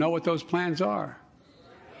home should know what those plans are.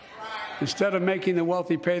 Instead of making the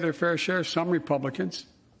wealthy pay their fair share, some Republicans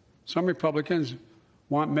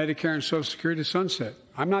want Medicare and Social Security to sunset.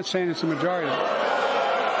 I'm not saying it's a majority.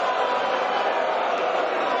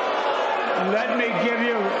 Let me give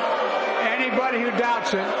you, anybody who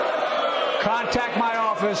doubts it, contact my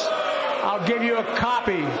office. I'll give you a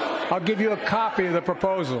copy. I'll give you a copy of the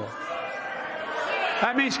proposal.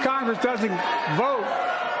 That means Congress doesn't vote.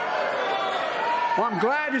 Well, I'm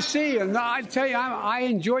glad to see you. No, I tell you, I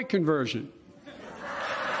enjoy conversion.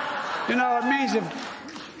 You know, it means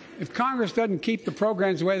if Congress doesn't keep the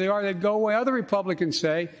programs the way they are, they'd go away. Other Republicans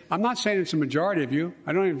say, I'm not saying it's a majority of you.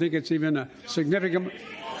 I don't even think it's even a significant,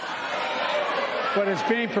 but it's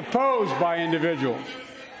being proposed by individuals.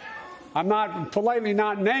 I'm not politely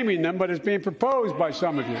not naming them, but it's being proposed by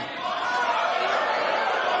some of you.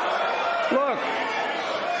 Look,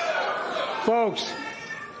 folks,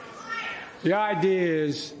 the idea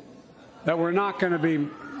is that we're not going to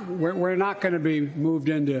be moved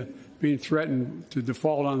into being threatened to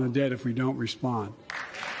default on the debt if we don't respond.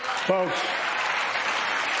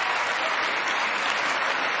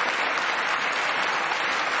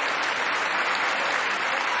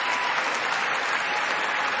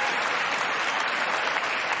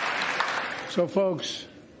 Folks,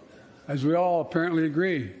 as we all apparently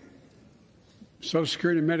agree, Social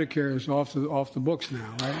Security and Medicare is off the books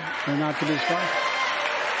now, right? They're not to be stopped.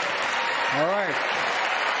 All right.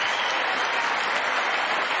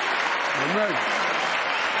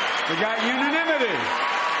 We got unanimity.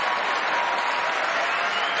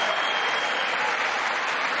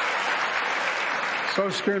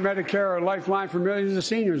 Social Security and Medicare are a lifeline for millions of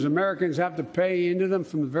seniors. Americans have to pay into them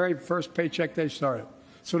from the very first paycheck they started.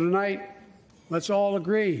 So tonight, let's all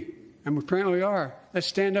agree, and we apparently are, let's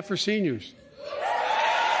stand up for seniors.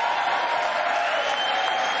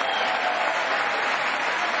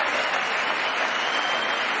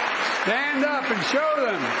 Stand up and show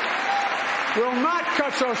them. We will not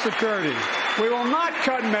cut Social Security. We will not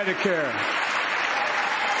cut Medicare.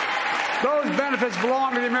 Those benefits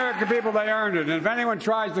belong to the American people. They earned it. And if anyone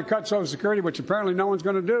tries to cut Social Security, which apparently no one's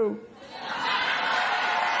going to do,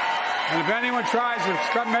 and if anyone tries to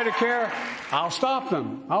cut Medicare, I'll stop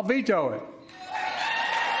them. I'll veto it.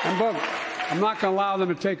 And look, I'm not going to allow them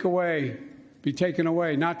to be taken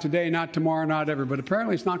away. Not today, not tomorrow, not ever. But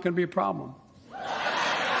apparently it's not going to be a problem.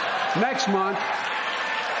 Next month,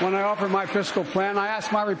 when I offer my fiscal plan, I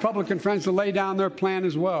ask my Republican friends to lay down their plan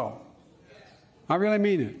as well. I really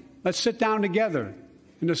mean it. Let's sit down together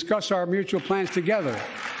and discuss our mutual plans together.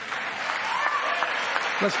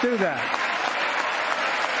 Let's do that.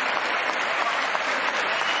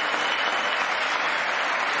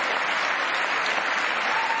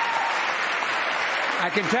 I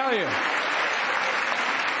can tell you,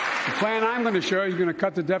 the plan I'm going to show you is going to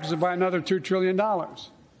cut the deficit by another $2 trillion.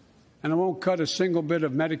 And it won't cut a single bit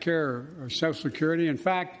of Medicare or Social Security. In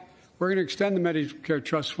fact, we're going to extend the Medicare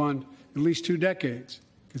Trust Fund at least 2 decades,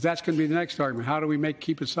 because that's going to be the next argument. How do we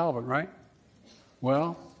keep it solvent, right?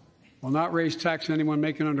 Well, we'll not raise tax on anyone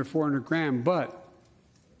making under $400,000, but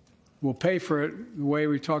we'll pay for it the way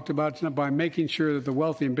we talked about tonight, by making sure that the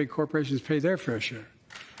wealthy and big corporations pay their fair share.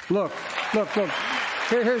 Look.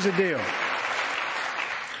 Here's the deal.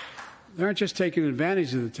 They aren't just taking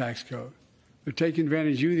advantage of the tax code. They're taking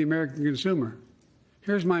advantage of you, the American consumer.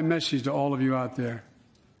 Here's my message to all of you out there.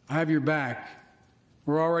 I have your back.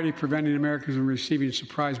 We're already preventing Americans from receiving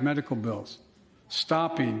surprise medical bills,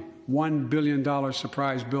 stopping $1 billion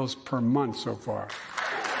surprise bills per month so far.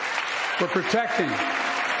 We're protecting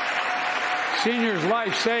seniors'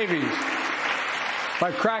 life savings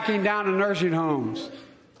by cracking down on nursing homes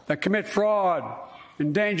that commit fraud,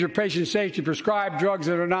 endanger patient safety, prescribe drugs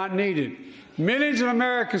that are not needed. Millions of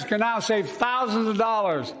Americans can now save thousands of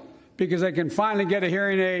dollars because they can finally get a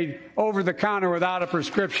hearing aid over the counter without a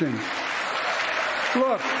prescription.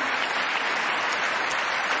 Look,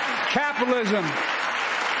 capitalism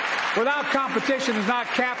without competition is not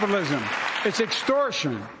capitalism. It's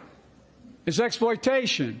extortion. It's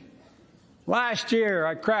exploitation. Last year,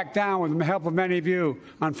 I cracked down with the help of many of you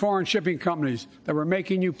on foreign shipping companies that were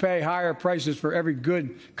making you pay higher prices for every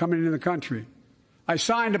good coming into the country. I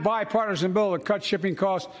signed a bipartisan bill that cut shipping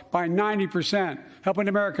costs by 90%, helping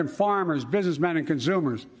American farmers, businessmen, and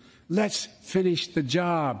consumers. Let's finish the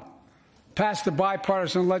job. Pass the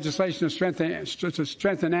bipartisan legislation to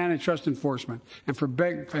strengthen antitrust enforcement and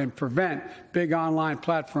prevent big online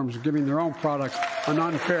platforms from giving their own products an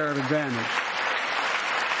unfair advantage.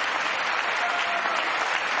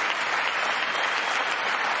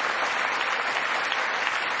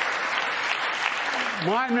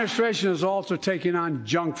 My administration is also taking on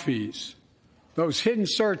junk fees, those hidden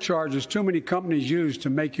surcharges too many companies use to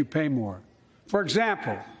make you pay more. For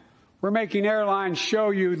example, we're making airlines show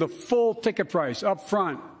you the full ticket price up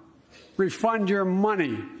front, refund your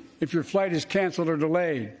money if your flight is canceled or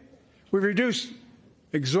delayed. We've reduced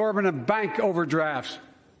exorbitant bank overdrafts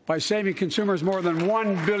by saving consumers more than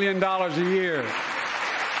 $1 billion a year.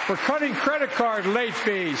 We're cutting credit card late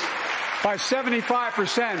fees by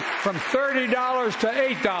 75%, from $30 to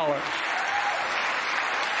 $8.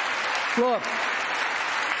 Look,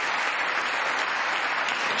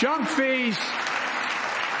 junk fees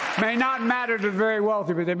may not matter to the very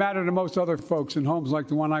wealthy, but they matter to most other folks in homes like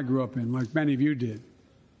the one I grew up in, like many of you did.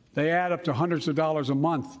 They add up to hundreds of dollars a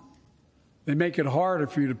month. They make it harder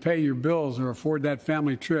for you to pay your bills or afford that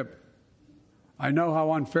family trip. I know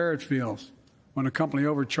how unfair it feels when a company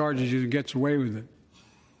overcharges you and gets away with it.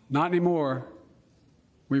 Not anymore.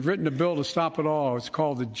 We've written a bill to stop it all. It's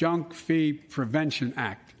called the Junk Fee Prevention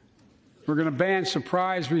Act. We're going to ban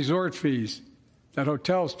surprise resort fees that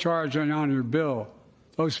hotels charge on your bill.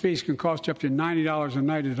 Those fees can cost you up to $90 a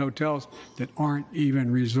night at hotels that aren't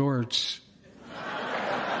even resorts.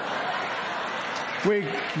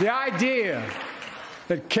 The idea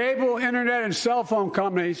that cable, internet, and cell phone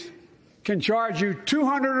companies can charge you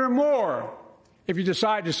 $200 or more if you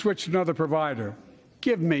decide to switch to another provider.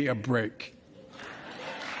 Give me a break.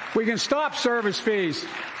 We can stop service fees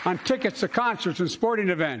on tickets to concerts and sporting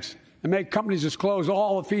events and make companies disclose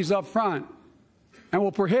all the fees up front. And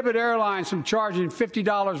we'll prohibit airlines from charging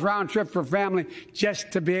 $50 round trip for a family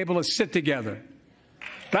just to be able to sit together.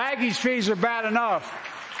 Baggage fees are bad enough.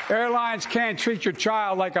 Airlines can't treat your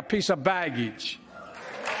child like a piece of baggage.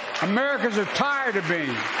 Americans are tired of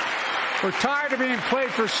being. We're tired of being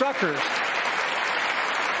played for suckers.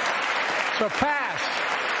 So pass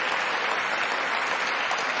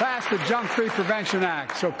the Junk-Free Prevention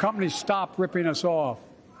Act so companies stop ripping us off.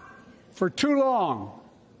 For too long,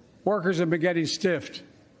 workers have been getting stiffed,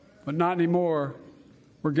 but not anymore.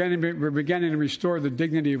 We're beginning to restore the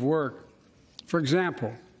dignity of work. For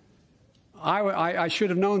example, I should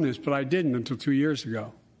have known this, but I didn't until 2 years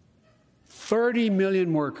ago. 30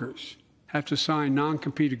 million workers have to sign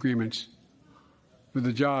non-compete agreements with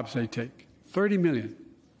the jobs they take. 30 million.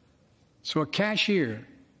 So a cashier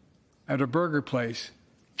at a burger place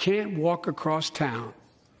can't walk across town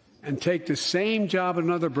and take the same job at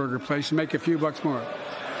another burger place and make a few bucks more.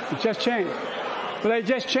 It just changed. But they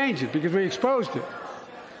just changed it because we exposed it.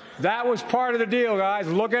 That was part of the deal, guys.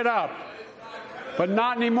 Look it up. But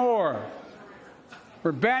not anymore.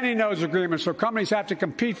 We're banning those agreements so companies have to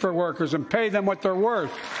compete for workers and pay them what they're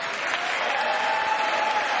worth.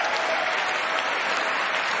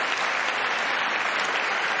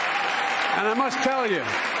 And I must tell you,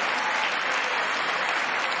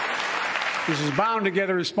 this is bound to get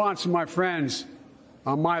a response from my friends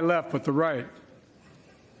on my left but the right.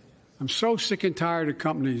 I'm so sick and tired of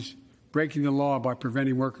companies breaking the law by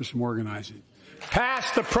preventing workers from organizing. Pass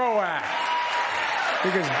the PRO Act,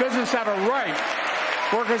 because business have a right.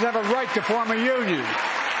 Workers have a right to form a union.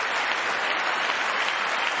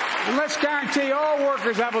 And let's guarantee all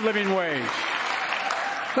workers have a living wage.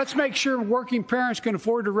 Let's make sure working parents can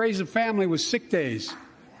afford to raise a family with sick days,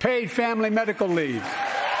 paid family medical leave,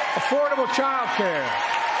 affordable child care.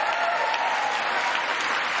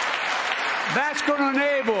 That's going to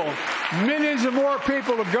enable millions of more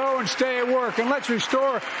people to go and stay at work. And let's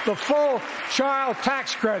restore the full child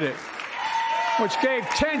tax credit, which gave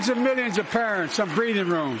tens of millions of parents some breathing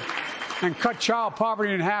room and cut child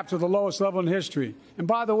poverty in half to the lowest level in history. And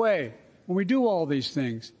by the way, when we do all these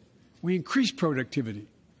things, we increase productivity.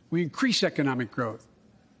 We increase economic growth.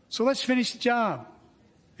 So let's finish the job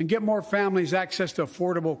and get more families access to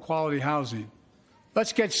affordable, quality housing.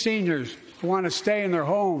 Let's get seniors who want to stay in their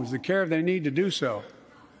homes the care they need to do so.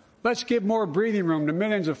 Let's give more breathing room to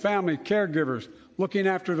millions of family caregivers looking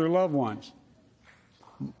after their loved ones.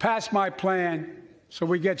 Pass my plan so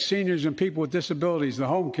we get seniors and people with disabilities the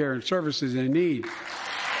home care and services they need.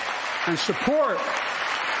 And support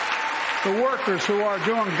the workers who are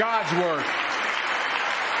doing God's work.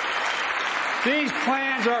 These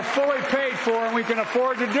plans are fully paid for and we can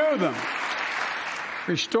afford to do them.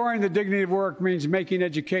 Restoring the dignity of work means making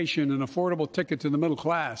education an affordable ticket to the middle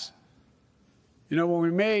class. You know, when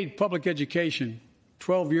we made public education,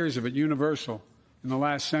 12 years of it, universal in the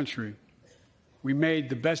last century, we made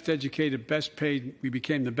the best educated, best paid, we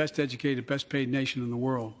became the best educated, best paid nation in the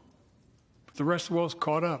world. But the rest of the world's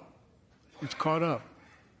caught up. It's caught up.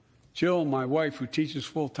 Jill, my wife, who teaches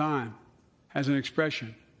full time, has an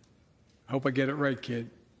expression. I hope I get it right, kid.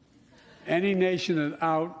 Any nation that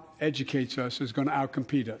out-educates us is going to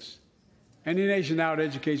out-compete us. Any nation that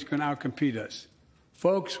out-educates is going to out-compete us.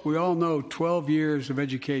 Folks, we all know 12 years of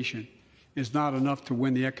education is not enough to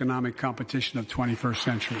win the economic competition of the 21st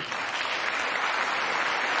century.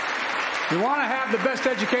 We want to have the best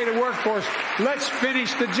educated workforce. Let's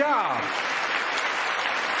finish the job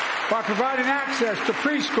by providing access to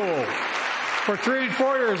preschool for 3 and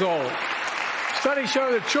 4 years old. Studies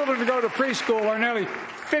show that children who go to preschool are nearly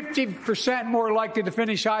 50% more likely to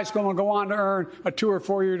finish high school and go on to earn a 2 or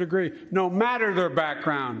 4 year degree, no matter their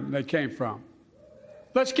background they came from.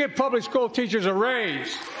 Let's give public school teachers a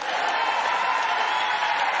raise.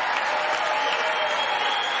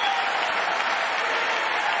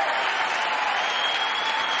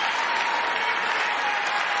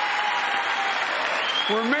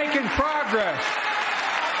 We're making progress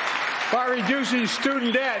by reducing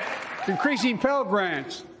student debt, increasing Pell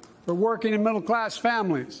Grants for working and middle-class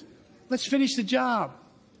families. Let's finish the job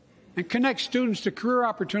and connect students to career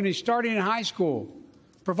opportunities starting in high school.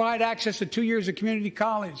 Provide access to 2 years of community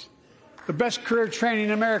college, the best career training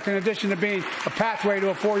in America in addition to being a pathway to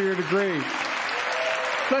a 4-year degree.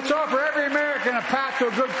 Let's offer every American a path to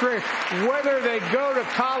a good career, whether they go to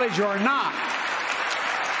college or not.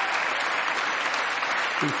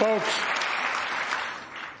 And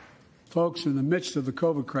folks, in the midst of the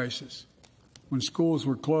COVID crisis, when schools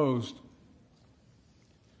were closed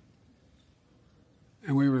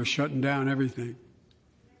and we were shutting down everything,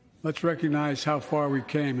 let's recognize how far we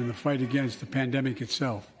came in the fight against the pandemic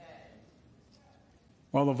itself.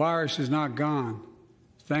 While the virus is not gone,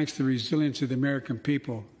 thanks to the resilience of the American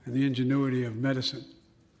people and the ingenuity of medicine,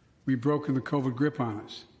 we've broken the COVID grip on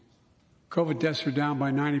us. COVID deaths are down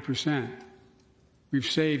by 90%. We've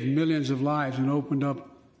saved millions of lives and opened up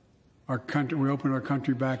we opened our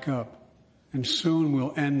country back up, and soon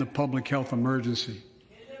we'll end the public health emergency.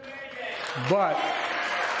 But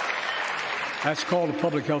that's called a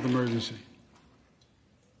public health emergency.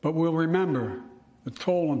 But we'll remember the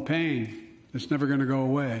toll and pain that's never going to go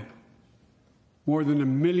away. More than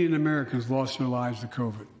 1 million Americans lost their lives to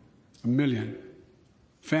COVID. 1 million.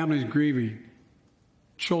 Families grieving.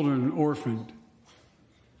 Children orphaned.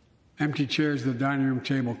 Empty chairs at the dining room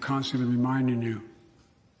table constantly reminding you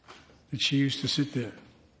that she used to sit there.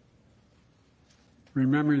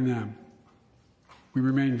 Remembering them, we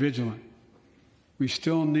remain vigilant. We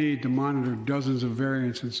still need to monitor dozens of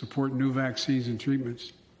variants and support new vaccines and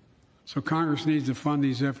treatments. So Congress needs to fund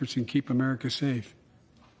these efforts and keep America safe.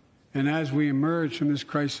 And as we emerge from this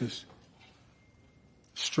crisis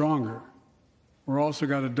stronger, we're also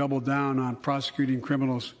got to double down on prosecuting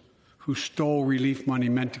criminals who stole relief money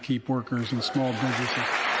meant to keep workers and small businesses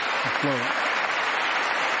afloat.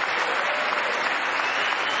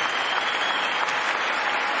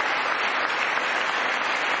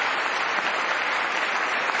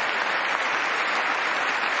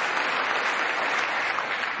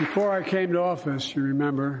 Before I came to office, you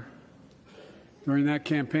remember, during that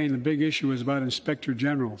campaign, the big issue was about inspector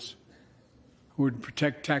generals who would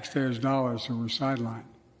protect taxpayers' dollars who were sidelined.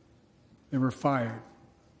 They were fired.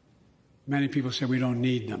 Many people said we don't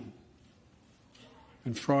need them.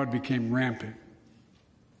 And fraud became rampant.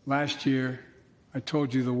 Last year, I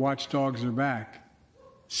told you the watchdogs are back.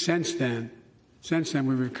 Since then,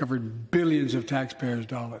 we've recovered billions of taxpayers'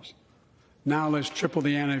 dollars. Now let's triple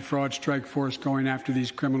the anti-fraud strike force going after these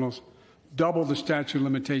criminals, double the statute of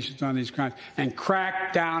limitations on these crimes, and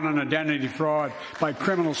crack down on identity fraud by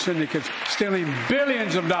criminal syndicates stealing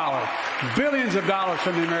billions of dollars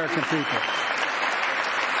from the American people.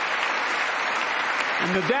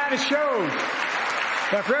 And the data shows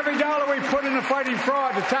that for every dollar we put into fighting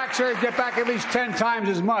fraud, the taxpayers get back at least 10 times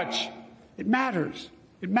as much. It matters.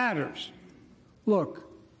 It matters. Look,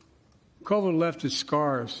 COVID left its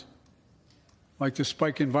scars, like the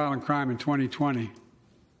spike in violent crime in 2020,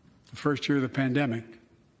 the first year of the pandemic.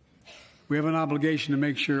 We have an obligation to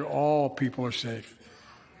make sure all people are safe.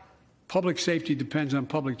 Public safety depends on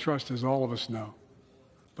public trust, as all of us know.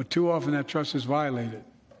 But too often that trust is violated.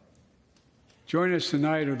 Joining us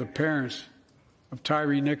tonight are the parents of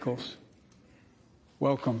Tyree Nichols.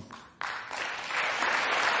 Welcome.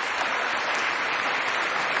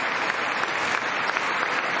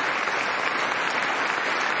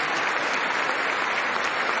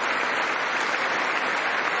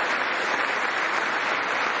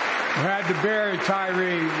 We had to bury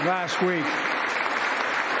Tyree last week.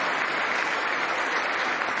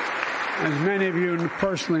 As many of you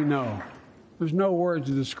personally know, there's no words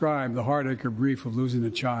to describe the heartache or grief of losing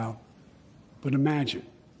a child. But imagine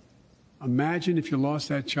if you lost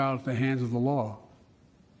that child at the hands of the law.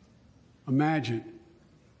 Imagine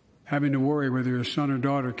having to worry whether your son or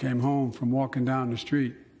daughter came home from walking down the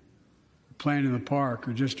street, or playing in the park,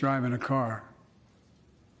 or just driving a car.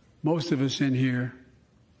 Most of us in here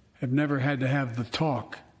have never had to have the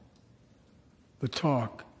talk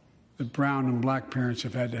that brown and black parents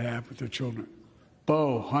have had to have with their children.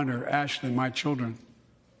 Bo, Hunter, Ashley, my children,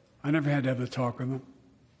 I never had to have the talk with them.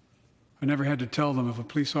 I never had to tell them if a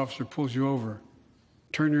police officer pulls you over,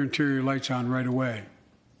 turn your interior lights on right away.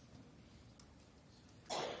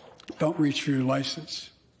 Don't reach for your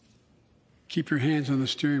license. Keep your hands on the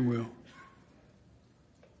steering wheel.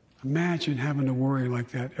 Imagine having to worry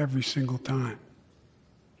like that every single time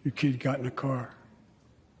your kid got in a car.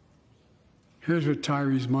 Here's what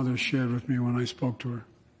Tyree's mother shared with me when I spoke to her.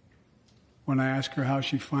 When I asked her how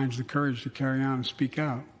she finds the courage to carry on and speak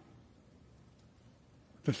out.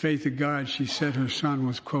 The faith of God, she said her son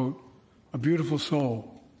was, quote, a beautiful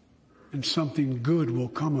soul, and something good will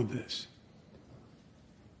come of this.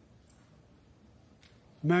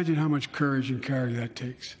 Imagine how much courage and character that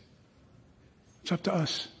takes. It's up to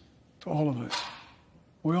us, to all of us.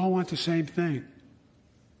 We all want the same thing.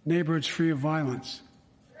 Neighborhoods free of violence.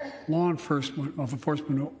 Law enforcement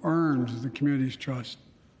who earns the community's trust.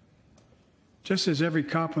 Just as every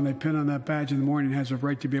cop, when they pin on that badge in the morning, has a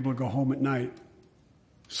right to be able to go home at night,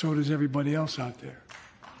 so does everybody else out there.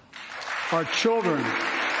 Our children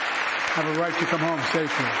have a right to come home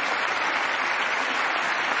safely.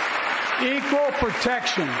 Equal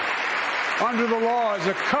protection under the law is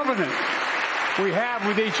a covenant we have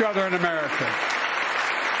with each other in America.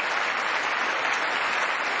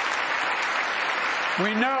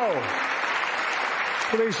 We know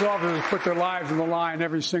police officers put their lives on the line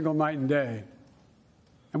every single night and day.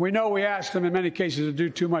 And we know we ask them in many cases to do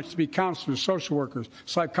too much, to be counselors, social workers,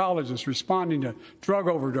 psychologists, responding to drug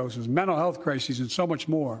overdoses, mental health crises, and so much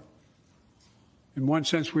more. In one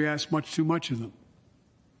sense, we ask much too much of them.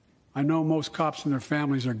 I know most cops and their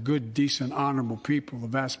families are good, decent, honorable people, the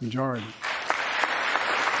vast majority.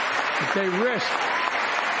 But they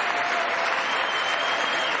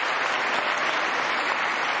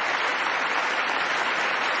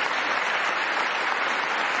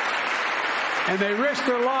risk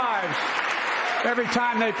their lives every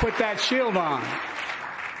time they put that shield on.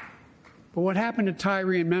 But what happened to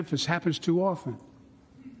Tyree in Memphis happens too often.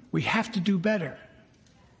 We have to do better.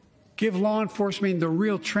 Give law enforcement the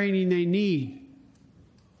real training they need.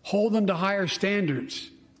 Hold them to higher standards.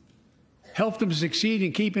 Help them succeed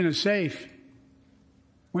in keeping us safe.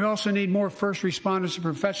 We also need more first responders and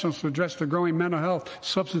professionals to address the growing mental health,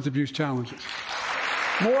 substance abuse challenges.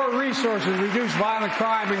 More resources to reduce violent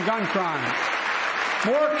crime and gun crime.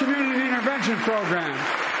 More community intervention programs.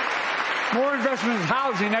 More investment in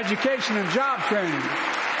housing, education, and job training.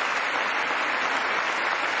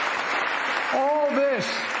 All this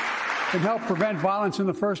can help prevent violence in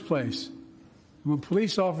the first place. When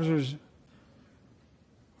police officers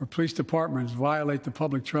or police departments violate the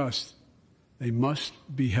public trust, they must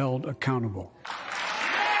be held accountable.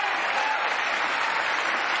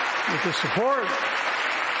 With the support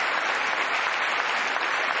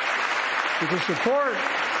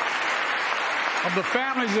of the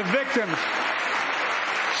families of victims,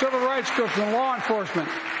 civil rights groups, and law enforcement,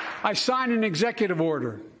 I signed an executive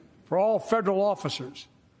order for all federal officers,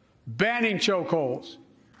 banning chokeholds,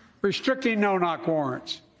 restricting no-knock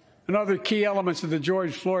warrants, and other key elements of the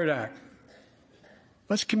George Floyd Act.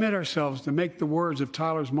 Let's commit ourselves to make the words of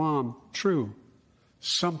Tyler's mom true.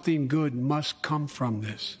 Something good must come from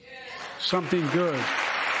this. Something good.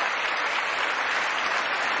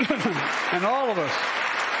 And all of us,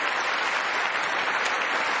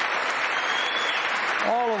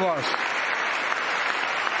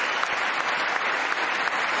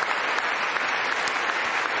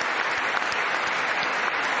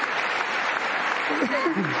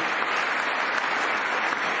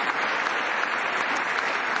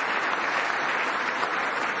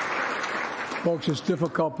 folks, it's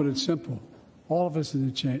difficult, but it's simple. All of us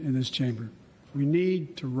in this chamber, we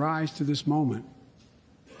need to rise to this moment.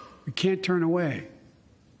 We can't turn away.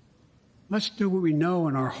 Let's do what we know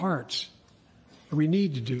in our hearts that we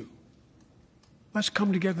need to do. Let's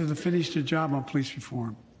come together to finish the job on police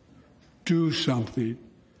reform. Do something.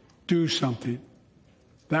 Do something.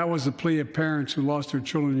 That was the plea of parents who lost their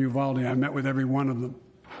children in Uvalde. I met with every one of them.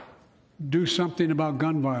 Do something about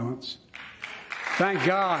gun violence. Thank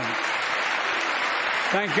God.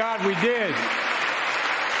 Thank God we did.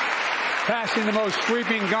 Passing the most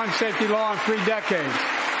sweeping gun safety law in 3 decades.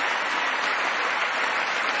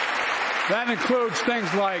 That includes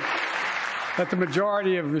things like that the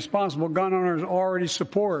majority of responsible gun owners already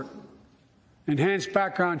support. Enhanced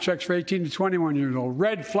background checks for 18 to 21 years old.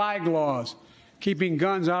 Red flag laws, keeping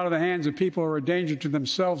guns out of the hands of people who are a danger to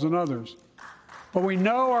themselves and others. But we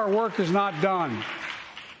know our work is not done.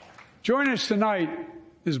 Joining us tonight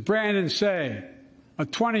is Brandon Say, a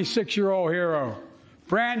 26-year-old hero.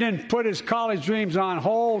 Brandon put his college dreams on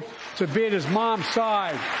hold to be at his mom's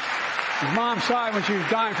side. His mom's side when she was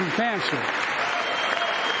dying from cancer.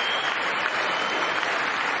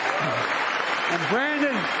 And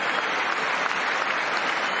Brandon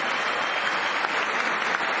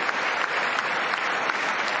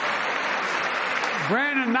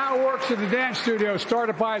now works at the dance studio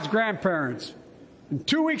started by his grandparents. And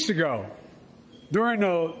 2 weeks ago, during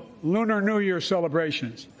the Lunar New Year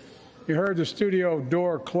celebrations, he heard the studio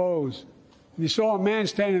door close, and he saw a man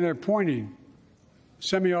standing there pointing a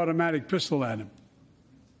semi-automatic pistol at him.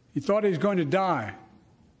 He thought he was going to die,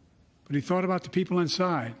 but he thought about the people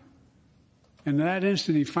inside. And in that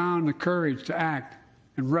instant, he found the courage to act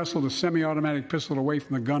and wrestled a semi-automatic pistol away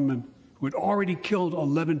from the gunman who had already killed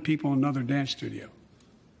 11 people in another dance studio.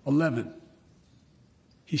 11.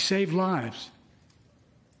 He saved lives.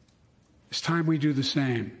 It's time we do the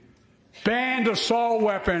same. Ban assault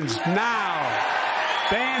weapons now.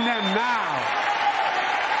 Ban them now.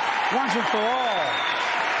 Once and for all.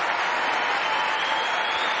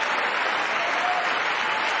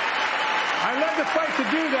 I led the fight to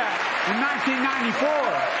do that in 1994.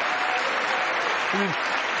 And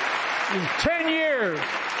in 10 years,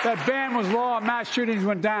 that ban was law and mass shootings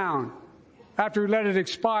went down. After we let it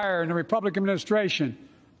expire in the Republican administration,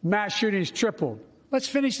 mass shootings tripled. Let's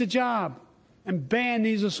finish the job and ban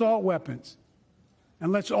these assault weapons.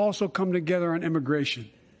 And let's also come together on immigration.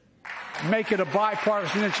 Make it a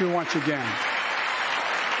bipartisan issue once again.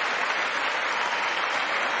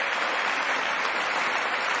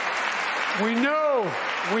 We know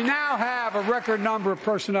we now have a record number of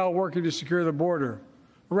personnel working to secure the border.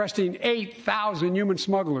 arresting 8,000 human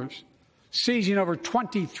smugglers, seizing over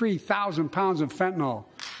 23,000 pounds of fentanyl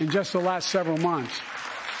in just the last several months.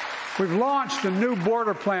 We've launched a new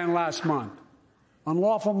border plan last month.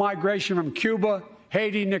 Unlawful migration from Cuba,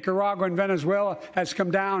 Haiti, Nicaragua, and Venezuela has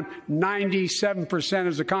come down 97%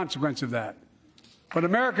 as a consequence of that. But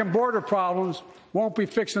American border problems won't be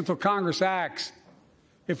fixed until Congress acts.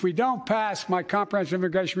 If we don't pass my comprehensive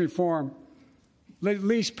immigration reform, at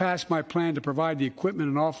least pass my plan to provide the equipment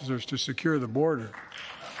and officers to secure the border.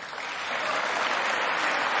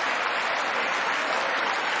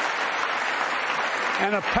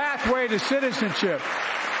 And a pathway to citizenship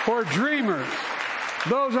for dreamers,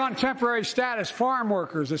 those on temporary status, farm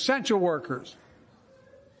workers, essential workers.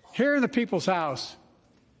 Here in the People's House,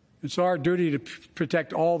 it's our duty to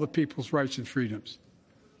protect all the people's rights and freedoms.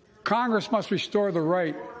 Congress must restore the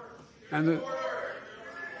right and the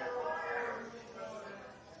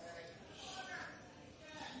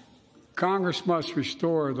Congress must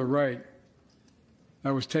restore the right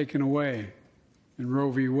that was taken away in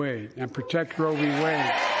Roe v. Wade and protect Roe v.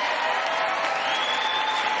 Wade.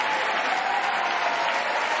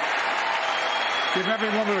 Give every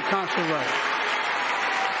woman a constitutional right.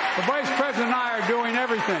 The Vice President and I are doing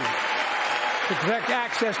everything to protect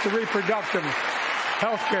access to reproductive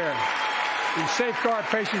health care and safeguard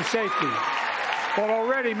patient safety. But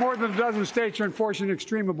already more than a dozen states are enforcing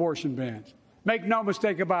extreme abortion bans. Make no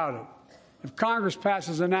mistake about it. If Congress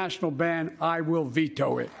passes a national ban, I will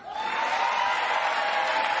veto it.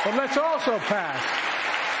 But let's also pass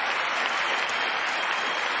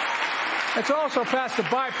the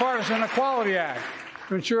Bipartisan Equality Act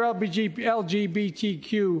to ensure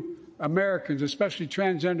LGBTQ Americans, especially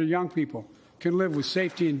transgender young people, can live with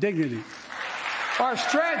safety and dignity. Our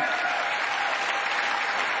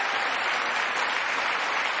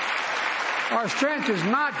strength is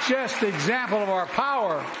not just the example of our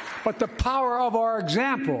power, but the power of our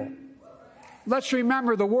example. Let's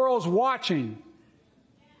remember the world's watching.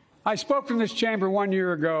 I spoke in this chamber 1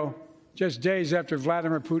 year ago, just days after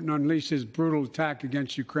Vladimir Putin unleashed his brutal attack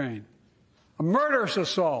against Ukraine. A murderous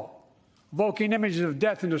assault, evoking images of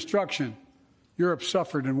death and destruction Europe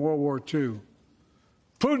suffered in World War II.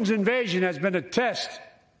 Putin's invasion has been a test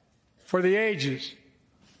for the ages,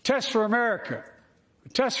 a test for America, a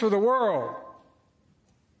test for the world.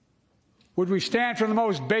 Would we stand for the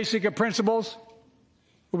most basic of principles?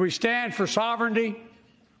 Would we stand for sovereignty?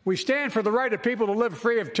 Would we stand for the right of people to live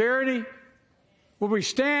free of tyranny? Would we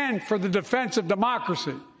stand for the defense of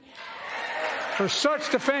democracy? For such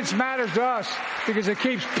defense matters to us because it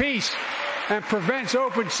keeps peace and prevents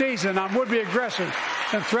open season on would-be aggressors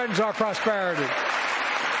and threatens our prosperity.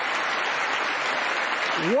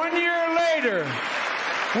 1 year later,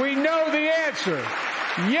 we know the answer.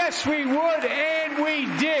 Yes, we would, and we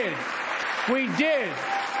did. We did.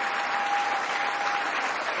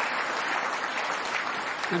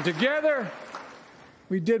 And together,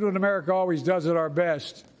 we did what America always does at our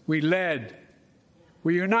best. We led.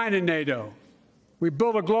 We united NATO. We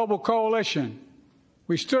built a global coalition.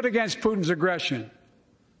 We stood against Putin's aggression.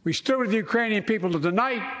 We stood with the Ukrainian people.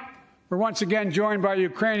 Tonight, we're once again joined by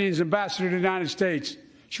Ukrainian's ambassador to the United States.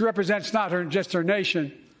 She represents not just her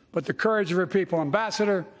nation, but the courage of her people. Our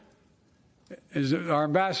ambassador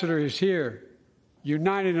is here,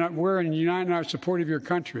 united. We're united in our support of your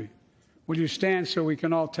country. Will you stand so we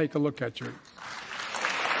can all take a look at you?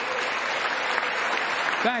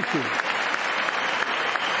 Thank you.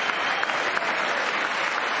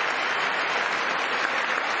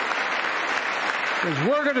 Because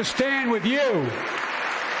we're going to stand with you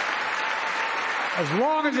as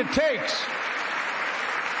long as it takes.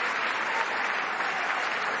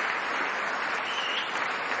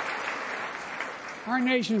 Our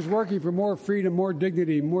nation is working for more freedom, more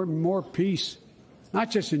dignity, more peace,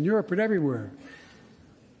 not just in Europe, but everywhere.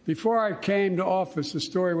 Before I came to office, the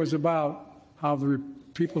story was about how the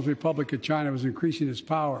People's Republic of China was increasing its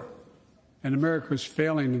power and America was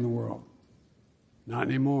failing in the world. Not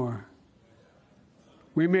anymore.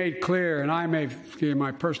 We made clear, and I made clear in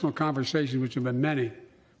my personal conversations, which have been many,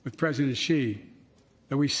 with President Xi,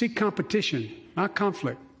 that we seek competition, not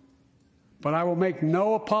conflict. But I will make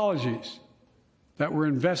no apologies that we're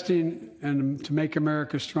investing to make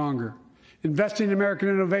America stronger, investing in American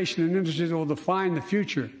innovation and industries that will define the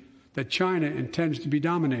future that China intends to be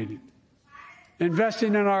dominating,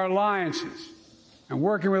 investing in our alliances and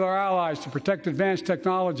working with our allies to protect advanced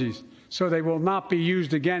technologies so they will not be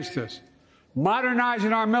used against us,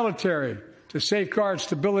 modernizing our military to safeguard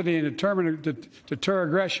stability and deter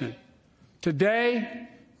aggression. Today,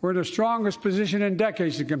 we're in the strongest position in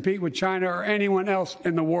decades to compete with China or anyone else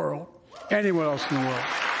in the world. Anyone else in the world.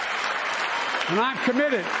 And I'm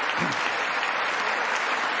committed.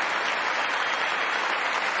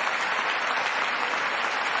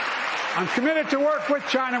 I'm committed to work with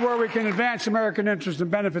China where we can advance American interests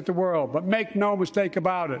and benefit the world. But make no mistake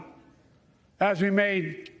about it. As we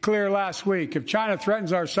made clear last week, if China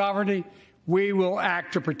threatens our sovereignty, we will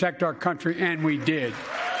act to protect our country, and we did.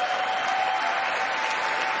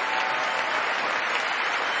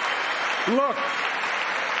 Look,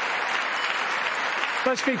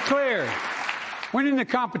 let's be clear. Winning the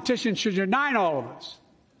competition should unite all of us.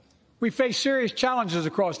 We face serious challenges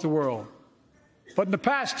across the world. But in the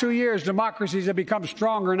past 2 years, democracies have become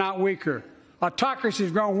stronger, not weaker. Autocracies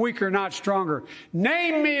have grown weaker, not stronger.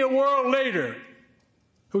 Name me a world leader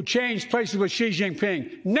who changed places with Xi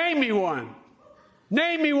Jinping. Name me one.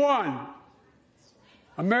 Name me one.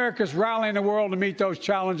 America's rallying the world to meet those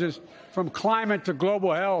challenges, from climate to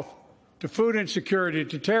global health, to food insecurity,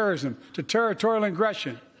 to terrorism, to territorial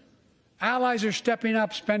aggression. Allies are stepping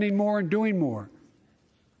up, spending more, and doing more.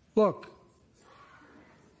 Look,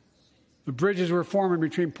 the bridges we're forming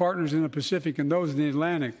between partners in the Pacific and those in the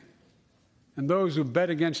Atlantic, and those who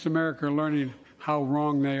bet against America are learning how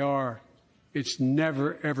wrong they are. It's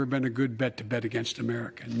never, ever been a good bet to bet against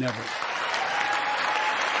America. Never.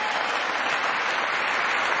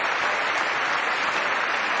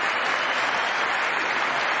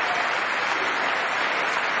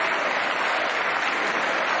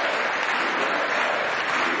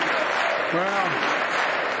 Well,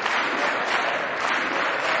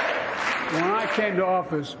 when I came to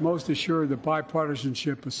office, most assured that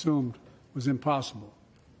bipartisanship assumed was impossible,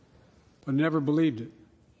 but never believed it.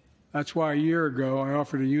 That's why a year ago I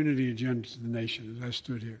offered a unity agenda to the nation as I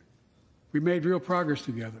stood here. We made real progress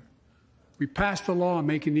together. We passed a law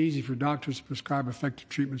making it easy for doctors to prescribe effective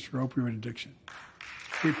treatments for opioid addiction.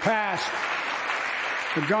 We passed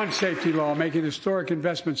the gun safety law, making historic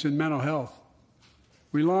investments in mental health.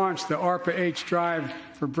 We launched the ARPA-H drive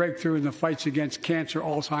for breakthrough in the fights against cancer,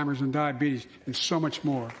 Alzheimer's, and diabetes, and so much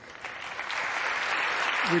more.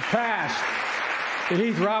 We passed the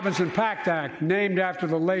Heath Robinson PACT Act, named after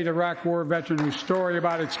the late Iraq War veteran whose story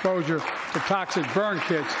about exposure to toxic burn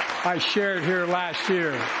kits I shared here last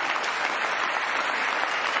year.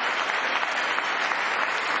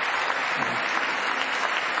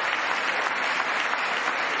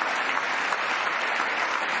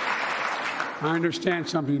 I understand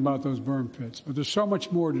something about those burn pits, but there's so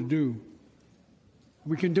much more to do.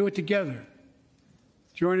 We can do it together.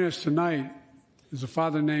 Joining us tonight is a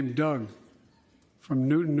father named Doug from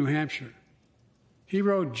Newton, New Hampshire. He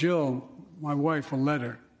wrote Jill, my wife, a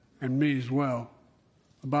letter, and me as well,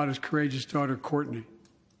 about his courageous daughter, Courtney.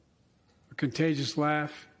 A contagious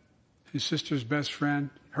laugh, his sister's best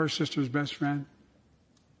friend, her sister's best friend.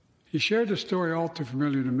 He shared a story all too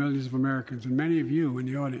familiar to millions of Americans and many of you in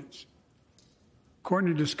the audience.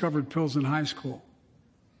 Courtney discovered pills in high school.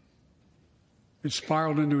 It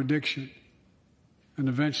spiraled into addiction and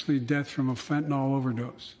eventually death from a fentanyl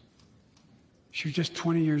overdose. She was just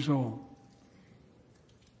 20 years old.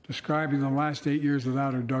 Describing the last 8 years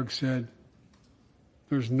without her, Doug said,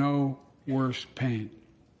 "There's no worse pain."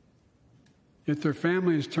 Yet their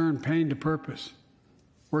family has turned pain to purpose,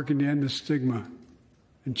 working to end the stigma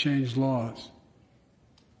and change laws.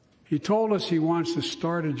 He told us he wants to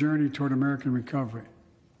start a journey toward American recovery.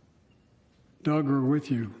 Doug, we're with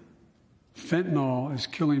you. Fentanyl is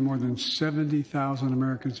killing more than 70,000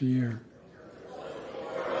 Americans a year.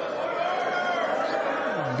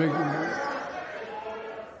 Big,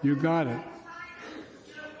 you got it.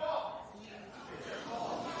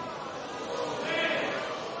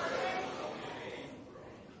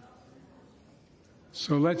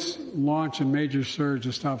 So let's launch a major surge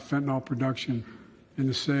to stop fentanyl production and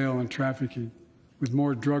the sale and trafficking, with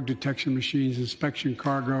more drug detection machines, inspection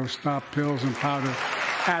cargo, stop pills and powder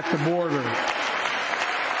at the border.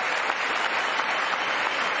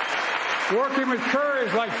 Working with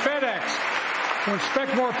couriers like FedEx to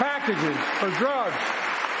inspect more packages for drugs.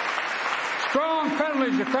 Strong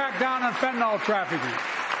penalties to crack down on fentanyl trafficking.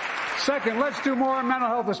 Second, let's do more on mental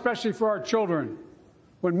health, especially for our children.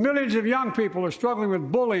 When millions of young people are struggling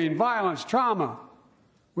with bullying, violence, trauma,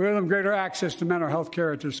 we give them greater access to mental health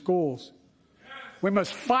care at their schools. We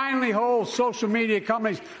must finally hold social media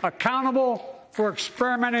companies accountable for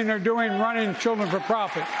experimenting they're doing running children for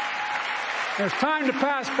profit. There's time to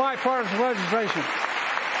pass bipartisan legislation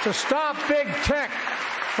to stop big tech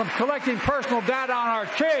from collecting personal data on our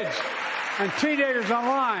kids and teenagers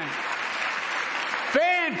online.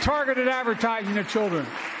 Ban targeted advertising to children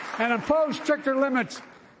and impose stricter limits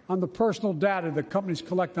on the personal data that companies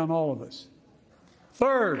collect on all of us.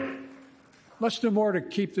 Third, let's do more to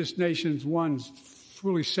keep this nation's ones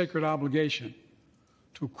truly sacred obligation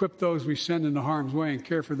to equip those we send into harm's way and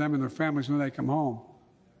care for them and their families when they come home.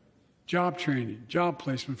 Job training, job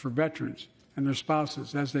placement for veterans and their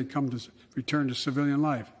spouses as they come to return to civilian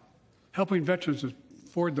life. Helping veterans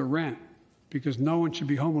afford their rent, because no one should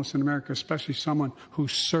be homeless in America, especially someone who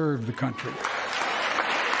served the country.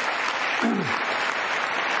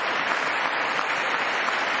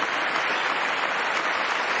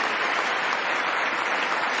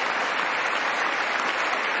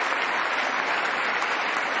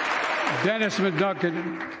 Dennis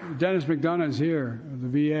McDonough is here, of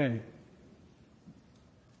the VA.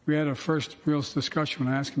 We had a first real discussion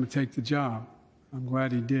when I asked him to take the job. I'm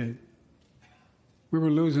glad he did. We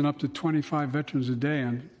were losing up to 25 veterans a day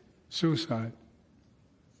on suicide.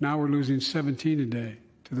 Now we're losing 17 a day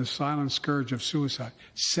to the silent scourge of suicide.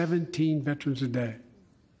 17 veterans a day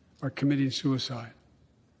are committing suicide.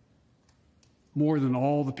 More than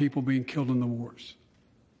all the people being killed in the wars.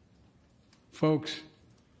 Folks,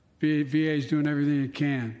 VA is doing everything it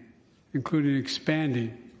can, including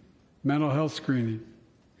expanding mental health screening,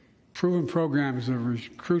 proven programs that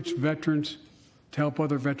recruits veterans to help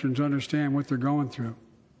other veterans understand what they're going through,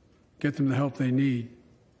 get them the help they need.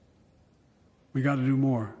 We got to do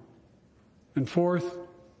more. And fourth,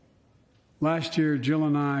 last year, Jill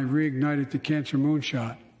and I reignited the cancer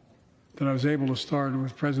moonshot that I was able to start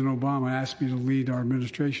with President Obama asked me to lead our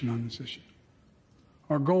administration on this issue.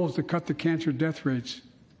 Our goal is to cut the cancer death rates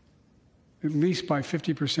at least by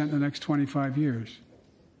 50% in the next 25 years.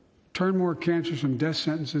 Turn more cancers from death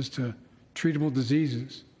sentences to treatable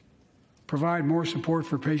diseases. Provide more support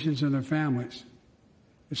for patients and their families.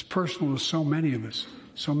 It's personal to so many of us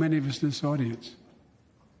in this audience.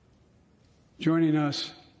 Joining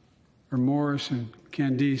us are Morris and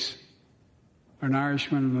Candice, an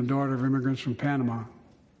Irishman and the daughter of immigrants from Panama.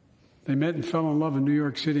 They met and fell in love in New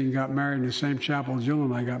York City and got married in the same chapel Jill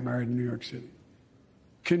and I got married in New York City.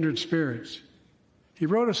 Kindred spirits. He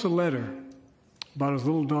wrote us a letter about his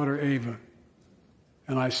little daughter, Ava,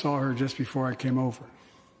 and I saw her just before I came over.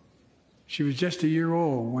 She was just a year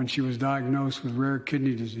old when she was diagnosed with rare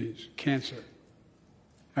kidney disease, cancer.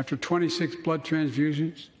 After 26 blood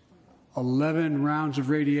transfusions, 11 rounds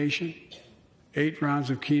of radiation, 8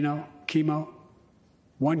 rounds of chemo,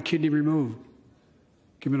 1 kidney removed,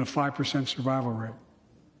 giving a 5% survival rate.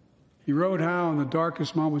 He wrote how in the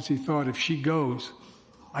darkest moments he thought, if she goes,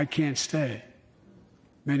 I can't stay.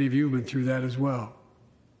 Many of you have been through that as well.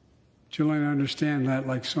 Jill and I understand that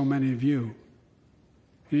like so many of you.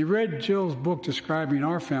 And he read Jill's book describing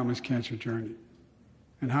our family's cancer journey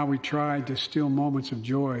and how we tried to steal moments of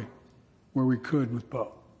joy where we could with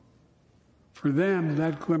Bo. For them,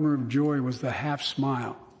 that glimmer of joy was the half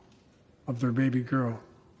smile of their baby girl.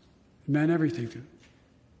 It meant everything to them.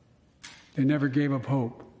 They never gave up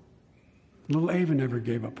hope. Little Ava never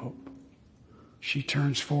gave up hope. She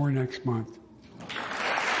turns 4 next month.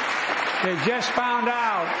 They just found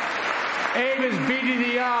out Ava's beating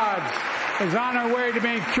the odds, is on her way to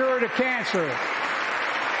being cured of cancer.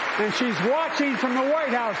 And she's watching from the White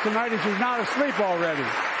House tonight and she's not asleep already.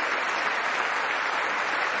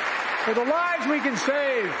 For the lives we can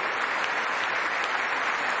save,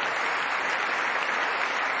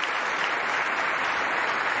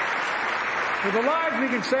 for the lives we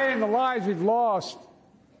can save and the lives we've lost,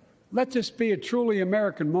 let this be a truly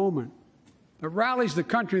American moment that rallies the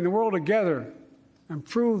country and the world together and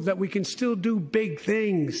proves that we can still do big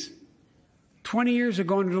things. 20 years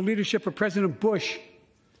ago, under the leadership of President Bush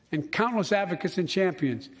and countless advocates and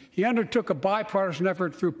champions, he undertook a bipartisan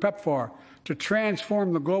effort through PEPFAR to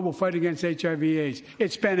transform the global fight against HIV/AIDS.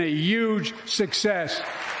 It's been a huge success.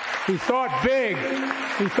 He thought big.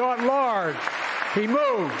 He thought large. He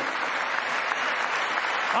moved.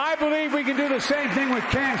 I believe we can do the same thing with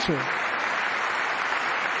cancer.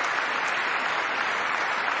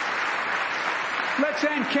 Let's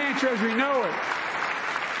end cancer as we know it.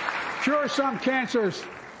 Cure some cancers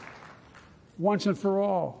once and for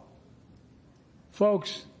all.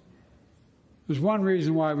 Folks, there's one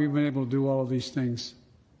reason why we've been able to do all of these things.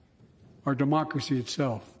 Our democracy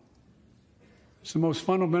itself. It's the most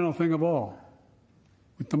fundamental thing of all.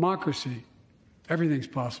 With democracy, everything's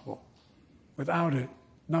possible. Without it,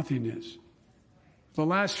 nothing is. For the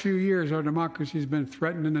last few years, our democracy has been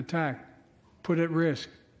threatened and attacked, put at risk,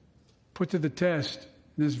 put to the test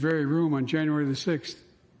in this very room on January the 6th.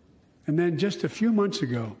 And then just a few months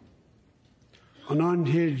ago, an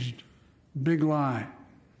unhinged big lie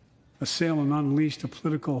assailed and unleashed a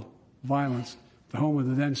political violence at the home of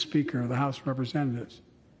the then Speaker of the House of Representatives,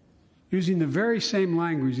 using the very same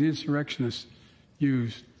language the insurrectionists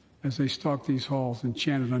used as they stalked these halls and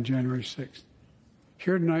chanted on January 6th.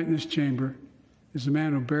 Here tonight in this chamber, is a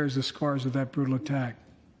man who bears the scars of that brutal attack,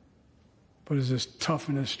 but is as tough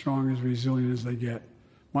and as strong and as resilient as they get.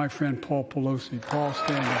 My friend Paul Pelosi. Paul,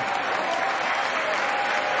 stand up.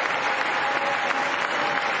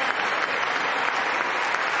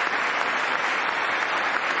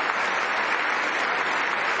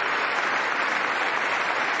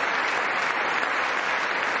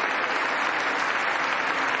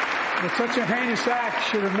 But such a heinous act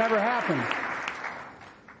should have never happened.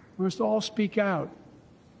 We must all speak out.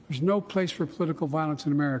 There's no place for political violence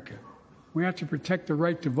in America. We have to protect the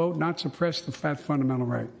right to vote, not suppress the fundamental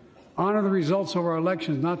right. Honor the results of our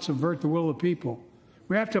elections, not subvert the will of the people.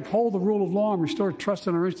 We have to uphold the rule of law and restore trust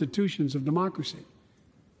in our institutions of democracy.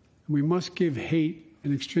 And we must give hate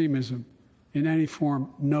and extremism in any form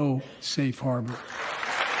no safe harbor.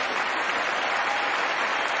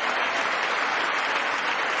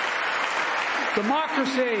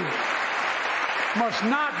 Democracy must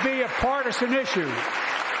not be a partisan issue.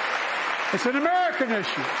 It's an American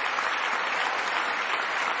issue.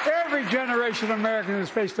 Every generation of Americans has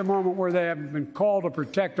faced a moment where they have been called to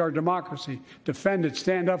protect our democracy, defend it,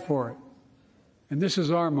 stand up for it. And this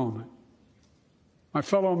is our moment. My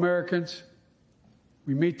fellow Americans,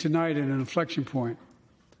 we meet tonight at an inflection point,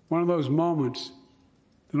 one of those moments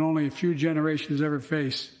that only a few generations ever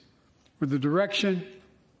face, where the direction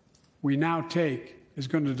we now take is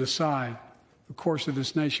going to decide the course of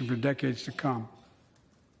this nation for decades to come.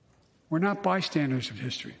 We're not bystanders of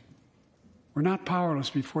history. We're not powerless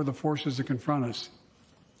before the forces that confront us.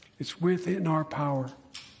 It's within our power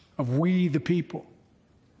of we, the people.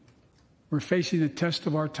 We're facing the test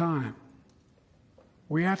of our time.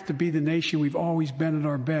 We have to be the nation we've always been at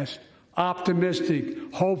our best.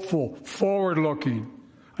 Optimistic, hopeful, forward-looking.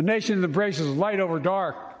 A nation that embraces light over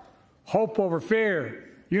dark, hope over fear,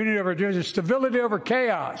 unity over division, stability over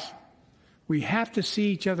chaos. We have to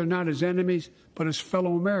see each other not as enemies, but as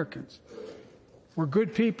fellow Americans. We're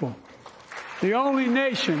good people. The only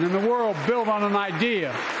nation in the world built on an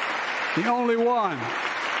idea. The only one.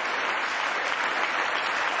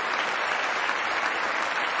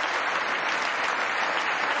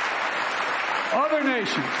 Other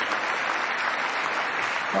nations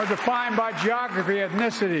are defined by geography,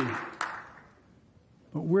 ethnicity.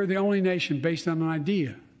 But we're the only nation based on an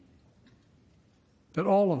idea that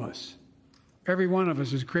all of us, every one of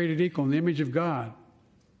us, is created equal in the image of God.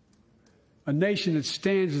 A nation that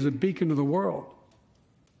stands as a beacon of the world.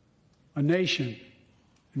 A nation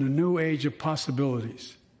in a new age of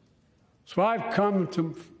possibilities. So I've come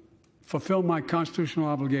to fulfill my constitutional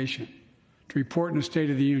obligation to report in the State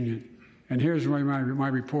of the Union. And here's my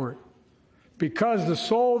report. Because the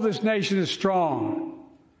soul of this nation is strong,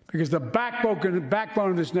 because the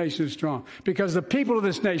backbone of this nation is strong, because the people of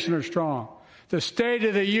this nation are strong, the State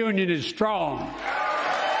of the Union is strong.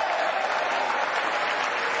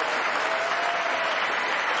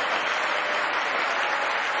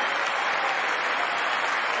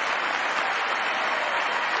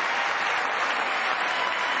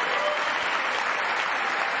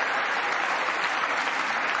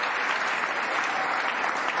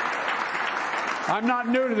 I'm not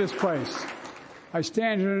new to this place. I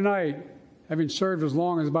stand here tonight having served as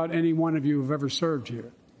long as about any one of you have ever served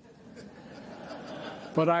here.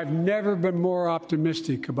 But I've never been more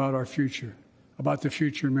optimistic about our future, about the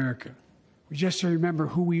future of America. We just have to remember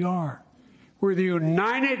who we are. We're the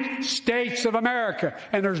United States of America,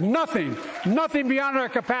 and there's nothing beyond our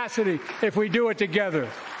capacity if we do it together.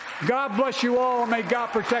 God bless you all, and may God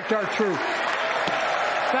protect our troops.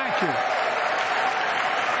 Thank you.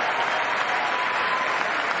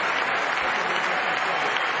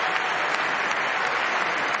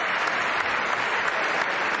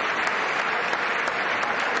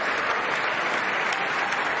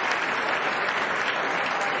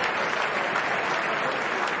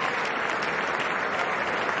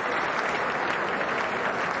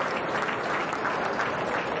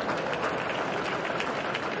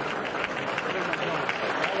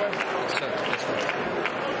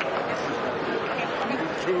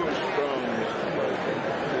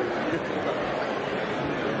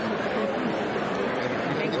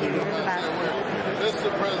 Mr.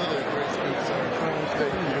 President,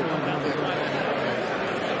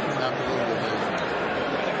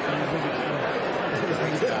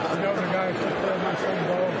 know the guy who took my son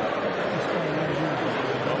Bo?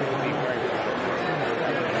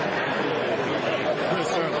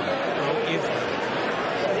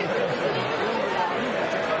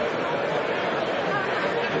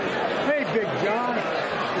 Hey, Big John.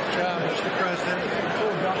 Good job, Mr. President.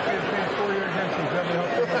 I'll pay 4 years against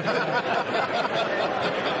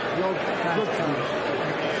Look to me.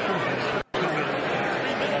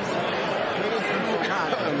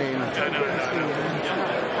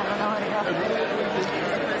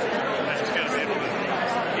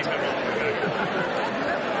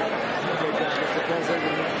 How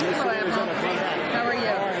are you?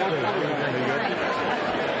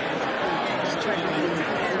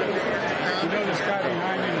 You know this guy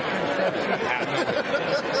behind me in the front seat?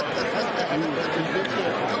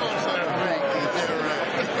 Come on, son. Right.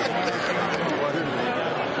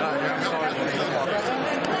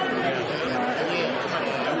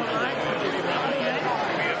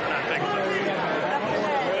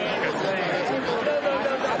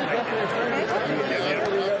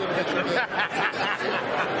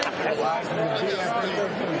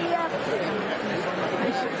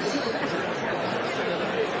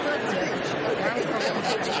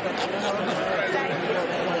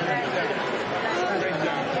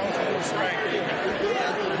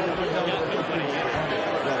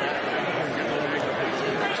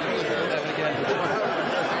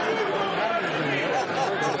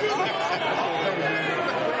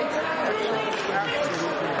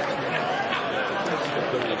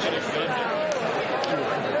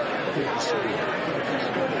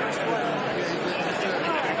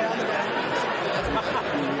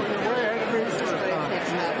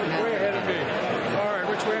 Way ahead of me. All right,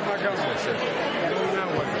 which way am I going? Going that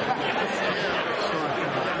way.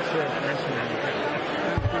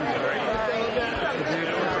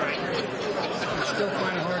 I still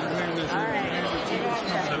find it hard to win this.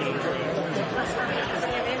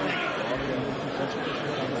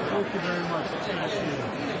 Thank you very much.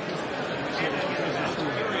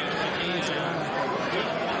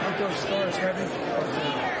 Aren't those stars heavy?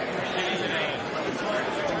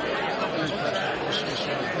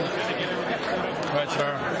 Right,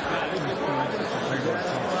 sir.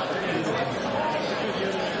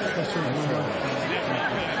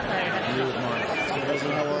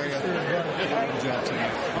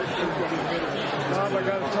 Bob, I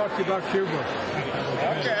got to talk to you about Cuba.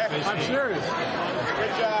 Okay. I'm serious.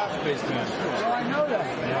 Good job. Well, I know that.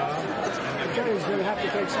 He's going to have to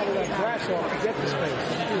take some of that grass off to get the space.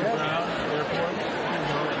 It's too heavy.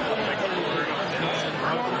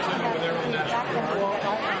 Well,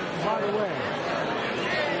 by the way,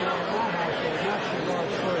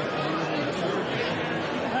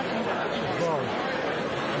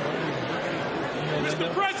 Mr.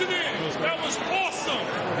 President, that was awesome.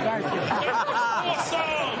 Thank you. That was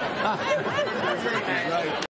awesome.